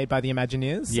park not made by the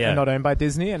Imagineers and not owned by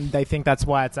Disney, and they think that's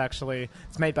why it's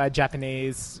made by a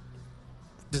Japanese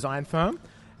design firm.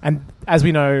 And as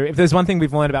we know, if there's one thing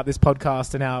we've learned about this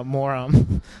podcast and our more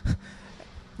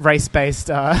race-based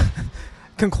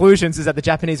conclusions, is that the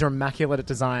Japanese are immaculate at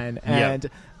design, and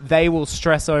they will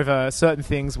stress over certain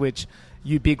things which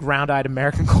you big round-eyed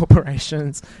American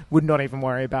corporations would not even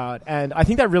worry about. And I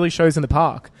think that really shows in the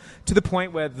park, to the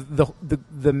point where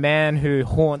the man who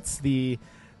haunts the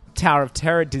Tower of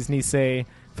Terror at Disney Sea,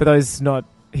 for those not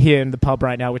here in the pub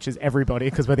right now, which is everybody,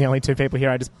 because we're the only two people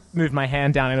here, I just moved my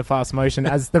hand down in a fast motion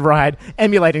as the ride,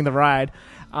 emulating the ride.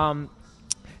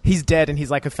 He's dead, and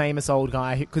he's like a famous old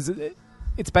guy, because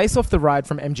it's based off the ride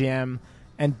from MGM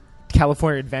and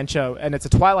California Adventure, and it's a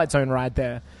Twilight Zone ride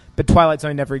there. But Twilight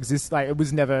Zone never exists. Like, it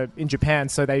was never in Japan,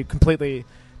 so they completely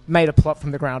made a plot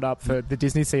from the ground up for the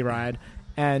Disney Sea ride.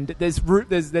 And there's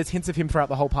hints of him throughout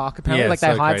the whole park, apparently. Yeah, like,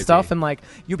 they so hide crazy. stuff, and like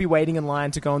you'll be waiting in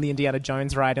line to go on the Indiana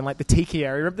Jones ride in like the Tiki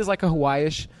area. There's like a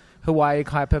Hawaii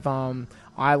type of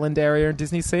island area in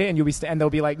Disney Sea, and and there'll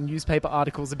be like newspaper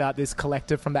articles about this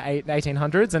collector from the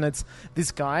 1800s, and it's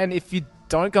this guy. And if you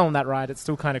don't go on that ride, it's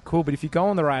still kind of cool. But if you go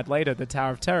on the ride later, the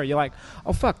Tower of Terror, you're like,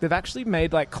 oh fuck, they've actually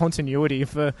made like continuity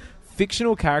for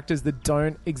fictional characters that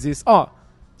don't exist. Oh,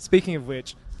 speaking of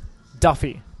which,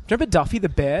 Duffy. Do you remember Duffy the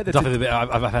bear? Duffy the Bear.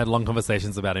 I've had long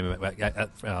conversations about him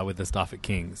with the staff at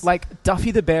King's. Like,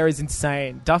 Duffy the bear is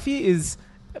insane. Duffy is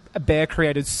a bear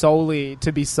created solely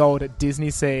to be sold at Disney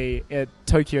Sea at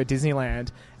Tokyo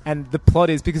Disneyland. And the plot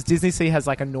is, because Disney Sea has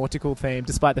like a nautical theme,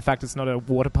 despite the fact it's not a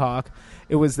water park,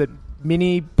 it was that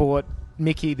Minnie bought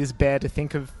Mickey this bear to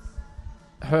think of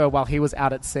her while he was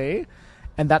out at sea.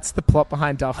 And that's the plot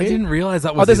behind Duffy. I didn't realize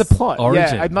that was there's a his plot.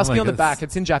 origin. Yeah, it must Oh be my on the goodness. back.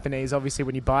 It's in Japanese, obviously,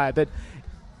 when you buy it. But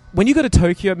when you go to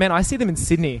Tokyo, man, I see them in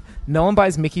Sydney. No one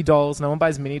buys Mickey dolls. No one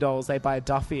buys Minnie dolls. They buy a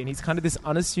Duffy. And he's kind of this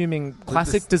unassuming,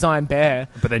 classic design bear.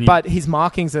 But his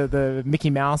markings are the Mickey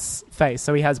Mouse face.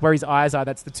 So he has where his eyes are,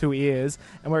 that's the two ears.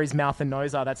 And where his mouth and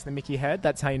nose are, that's the Mickey head.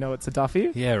 That's how you know it's a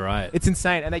Duffy. Yeah, right. It's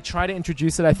insane. And they try to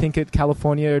introduce it, I think, at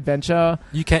California Adventure.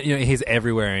 You can, he's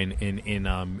everywhere in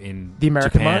The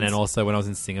American Japan, ones? and also when I was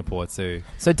in Singapore too.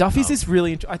 So Duffy's this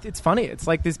really... it's funny. It's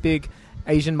like this big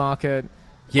Asian market...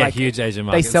 Yeah, like, huge Asian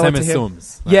market. They sell Same it to as him.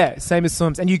 Sums. Yeah, same as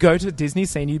Sums. And you go to Disney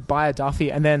Sea and you buy a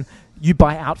Duffy, and then you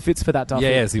buy outfits for that Duffy.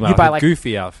 Yeah, so you buy like a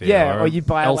Goofy outfit. Yeah, or or you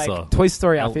buy Elsa. like Toy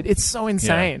Story outfit. It's so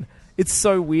insane. It's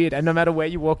so weird. And no matter where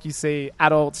you walk, you see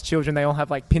adults, children, they all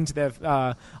have like pinned to their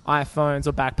iPhones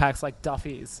or backpacks like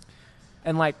Duffys.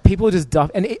 And like people are just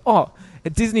Duff. And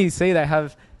at Disney Sea, they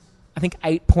have, I think,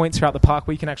 8 points throughout the park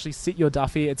where you can actually sit your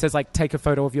Duffy. It says like, take a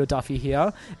photo of your Duffy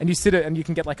here. And you sit it and you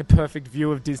can get like a perfect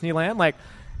view of Disneyland. Like,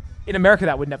 in America,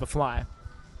 that would never fly.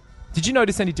 Did you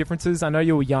notice any differences? I know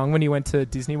you were young when you went to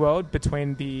Disney World,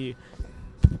 between the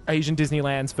Asian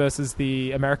Disneylands versus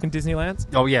the American Disneylands.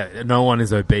 Oh yeah, no one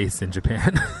is obese in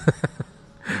Japan,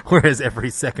 whereas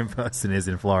every second person is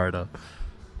in Florida.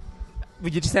 Well,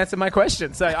 you just answered my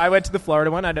question. So I went to the Florida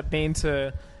one. I'd been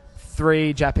to three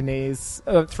occasions.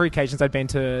 I'd been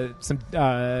to some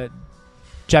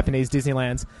Japanese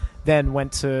Disneylands. Then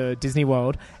went to Disney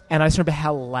World, and I just remember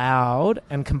how loud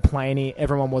and complainy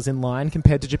everyone was in line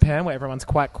compared to Japan, where everyone's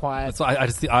quite quiet. So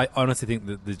I honestly think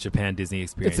that the Japan Disney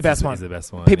experience It's the best is one. the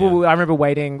best one. People, I remember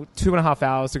waiting 2.5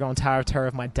 hours to go on Tower of Terror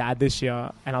with my dad this year,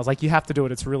 and I was like, "You have to do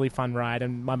it. It's a really fun ride."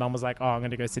 And my mum was like, "Oh, I'm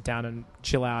going to go sit down and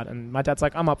chill out." And my dad's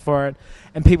like, "I'm up for it."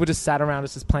 And people just sat around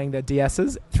us, just playing their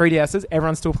 3DSs.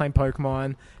 Everyone's still playing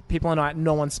Pokemon. People and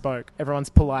no one spoke. Everyone's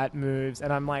polite moves,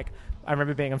 and I'm like. I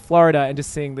remember being in Florida and just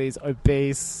seeing these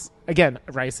obese, again,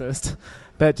 racist,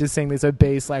 but just seeing these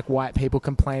obese, like, white people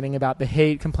complaining about the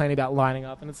heat, complaining about lining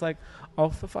up. And it's like, oh,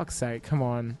 for fuck's sake, come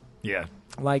on. Yeah.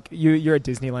 Like, you're at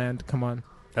Disneyland. Come on.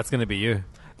 That's going to be you.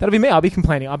 That'll be me. I'll be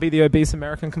complaining. I'll be the obese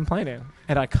American complaining.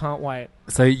 And I can't wait.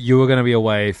 So you were going to be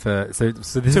away for... So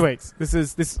this 2 weeks.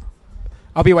 This.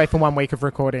 I'll be away for 1 week of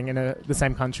recording in the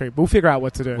same country. We'll figure out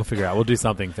what to do. We'll figure out. We'll do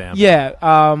something, fam.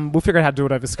 Yeah. We'll figure out how to do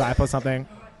it over Skype or something.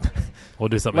 We'll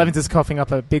do something. Levin's just coughing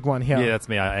up a big one here. Yeah, that's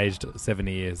me. I aged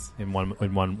 70 years in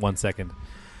one second.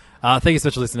 Thank you so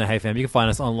much for listening to Hey Fam. You can find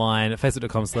us online at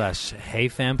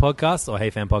facebook.com/HeyFamPodcast or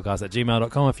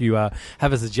HeyFamPodcast@gmail.com if you have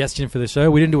a suggestion for the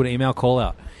show. We didn't do an email call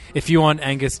out. If you want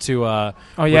Angus to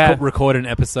record an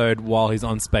episode while he's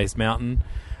on Space Mountain,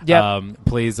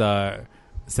 please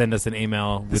send us an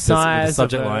email with the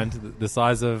subject line, the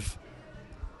size of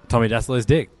Tommy Dassolo's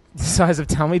dick. The size of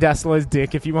Tommy Dassolo's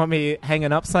dick. If you want me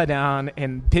hanging upside down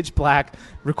in pitch black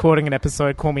recording an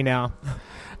episode, call me now.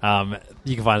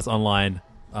 You can find us online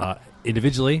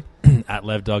individually at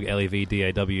Levdog,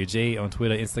 LEVDAWG, on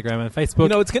Twitter, Instagram, and Facebook. You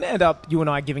know, it's going to end up you and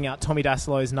I giving out Tommy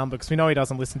Dassolo's number because we know he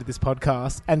doesn't listen to this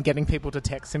podcast and getting people to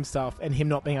text him stuff and him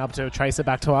not being able to trace it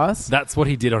back to us. That's what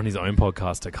he did on his own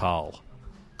podcast to Carl.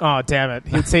 Oh, damn it.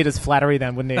 He'd see it as flattery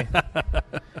then, wouldn't he?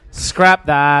 Scrap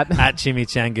that. At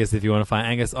Chimichangas if you want to find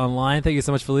Angus online. Thank you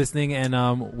so much for listening, and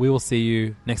we will see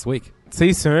you next week. See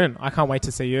you soon. I can't wait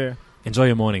to see you. Enjoy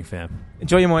your morning, fam.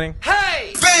 Enjoy your morning.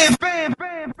 Hey! Bam, bam,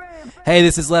 bam, bam. Hey,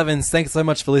 this is Levins. Thanks so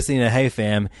much for listening to Hey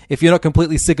Fam. If you're not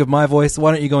completely sick of my voice,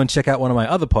 why don't you go and check out one of my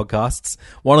other podcasts.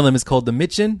 One of them is called The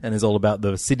Mitchin and is all about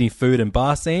the Sydney food and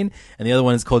bar scene. And the other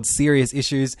one is called Serious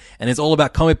Issues and it's all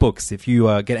about comic books. If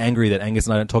you get angry that Angus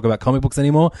and I don't talk about comic books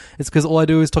anymore, it's because all I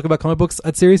do is talk about comic books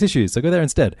at Serious Issues. So go there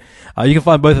instead. You can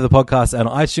find both of the podcasts on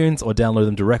iTunes or download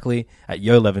them directly at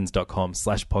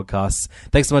yolevins.com/podcasts.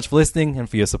 Thanks so much for listening and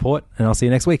for your support, and I'll see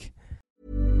you next week.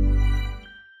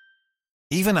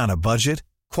 Even on a budget,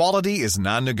 quality is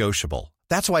non-negotiable.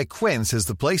 That's why Quince is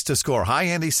the place to score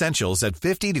high-end essentials at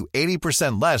 50 to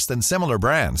 80% less than similar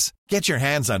brands. Get your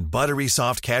hands on buttery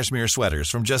soft cashmere sweaters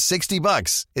from just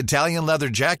 $60, Italian leather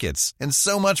jackets, and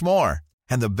so much more.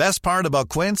 And the best part about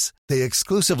Quince, they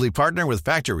exclusively partner with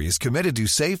factories committed to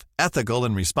safe, ethical,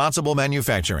 and responsible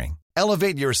manufacturing.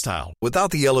 Elevate your style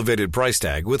without the elevated price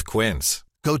tag with Quince.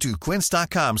 Go to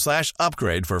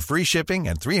quince.com/upgrade for free shipping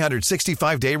and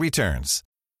 365-day returns.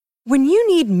 When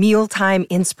you need mealtime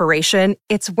inspiration,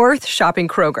 it's worth shopping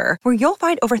Kroger, where you'll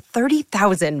find over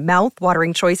 30,000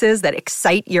 mouth-watering choices that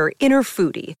excite your inner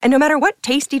foodie. And no matter what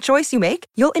tasty choice you make,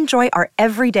 you'll enjoy our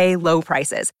everyday low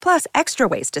prices, plus extra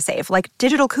ways to save, like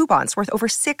digital coupons worth over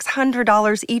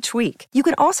 $600 each week. You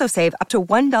can also save up to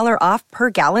 $1 off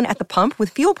per gallon at the pump with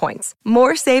fuel points.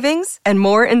 More savings and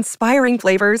more inspiring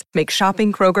flavors make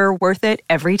shopping Kroger worth it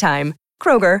every time.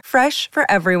 Kroger, fresh for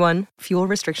everyone. Fuel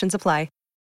restrictions apply.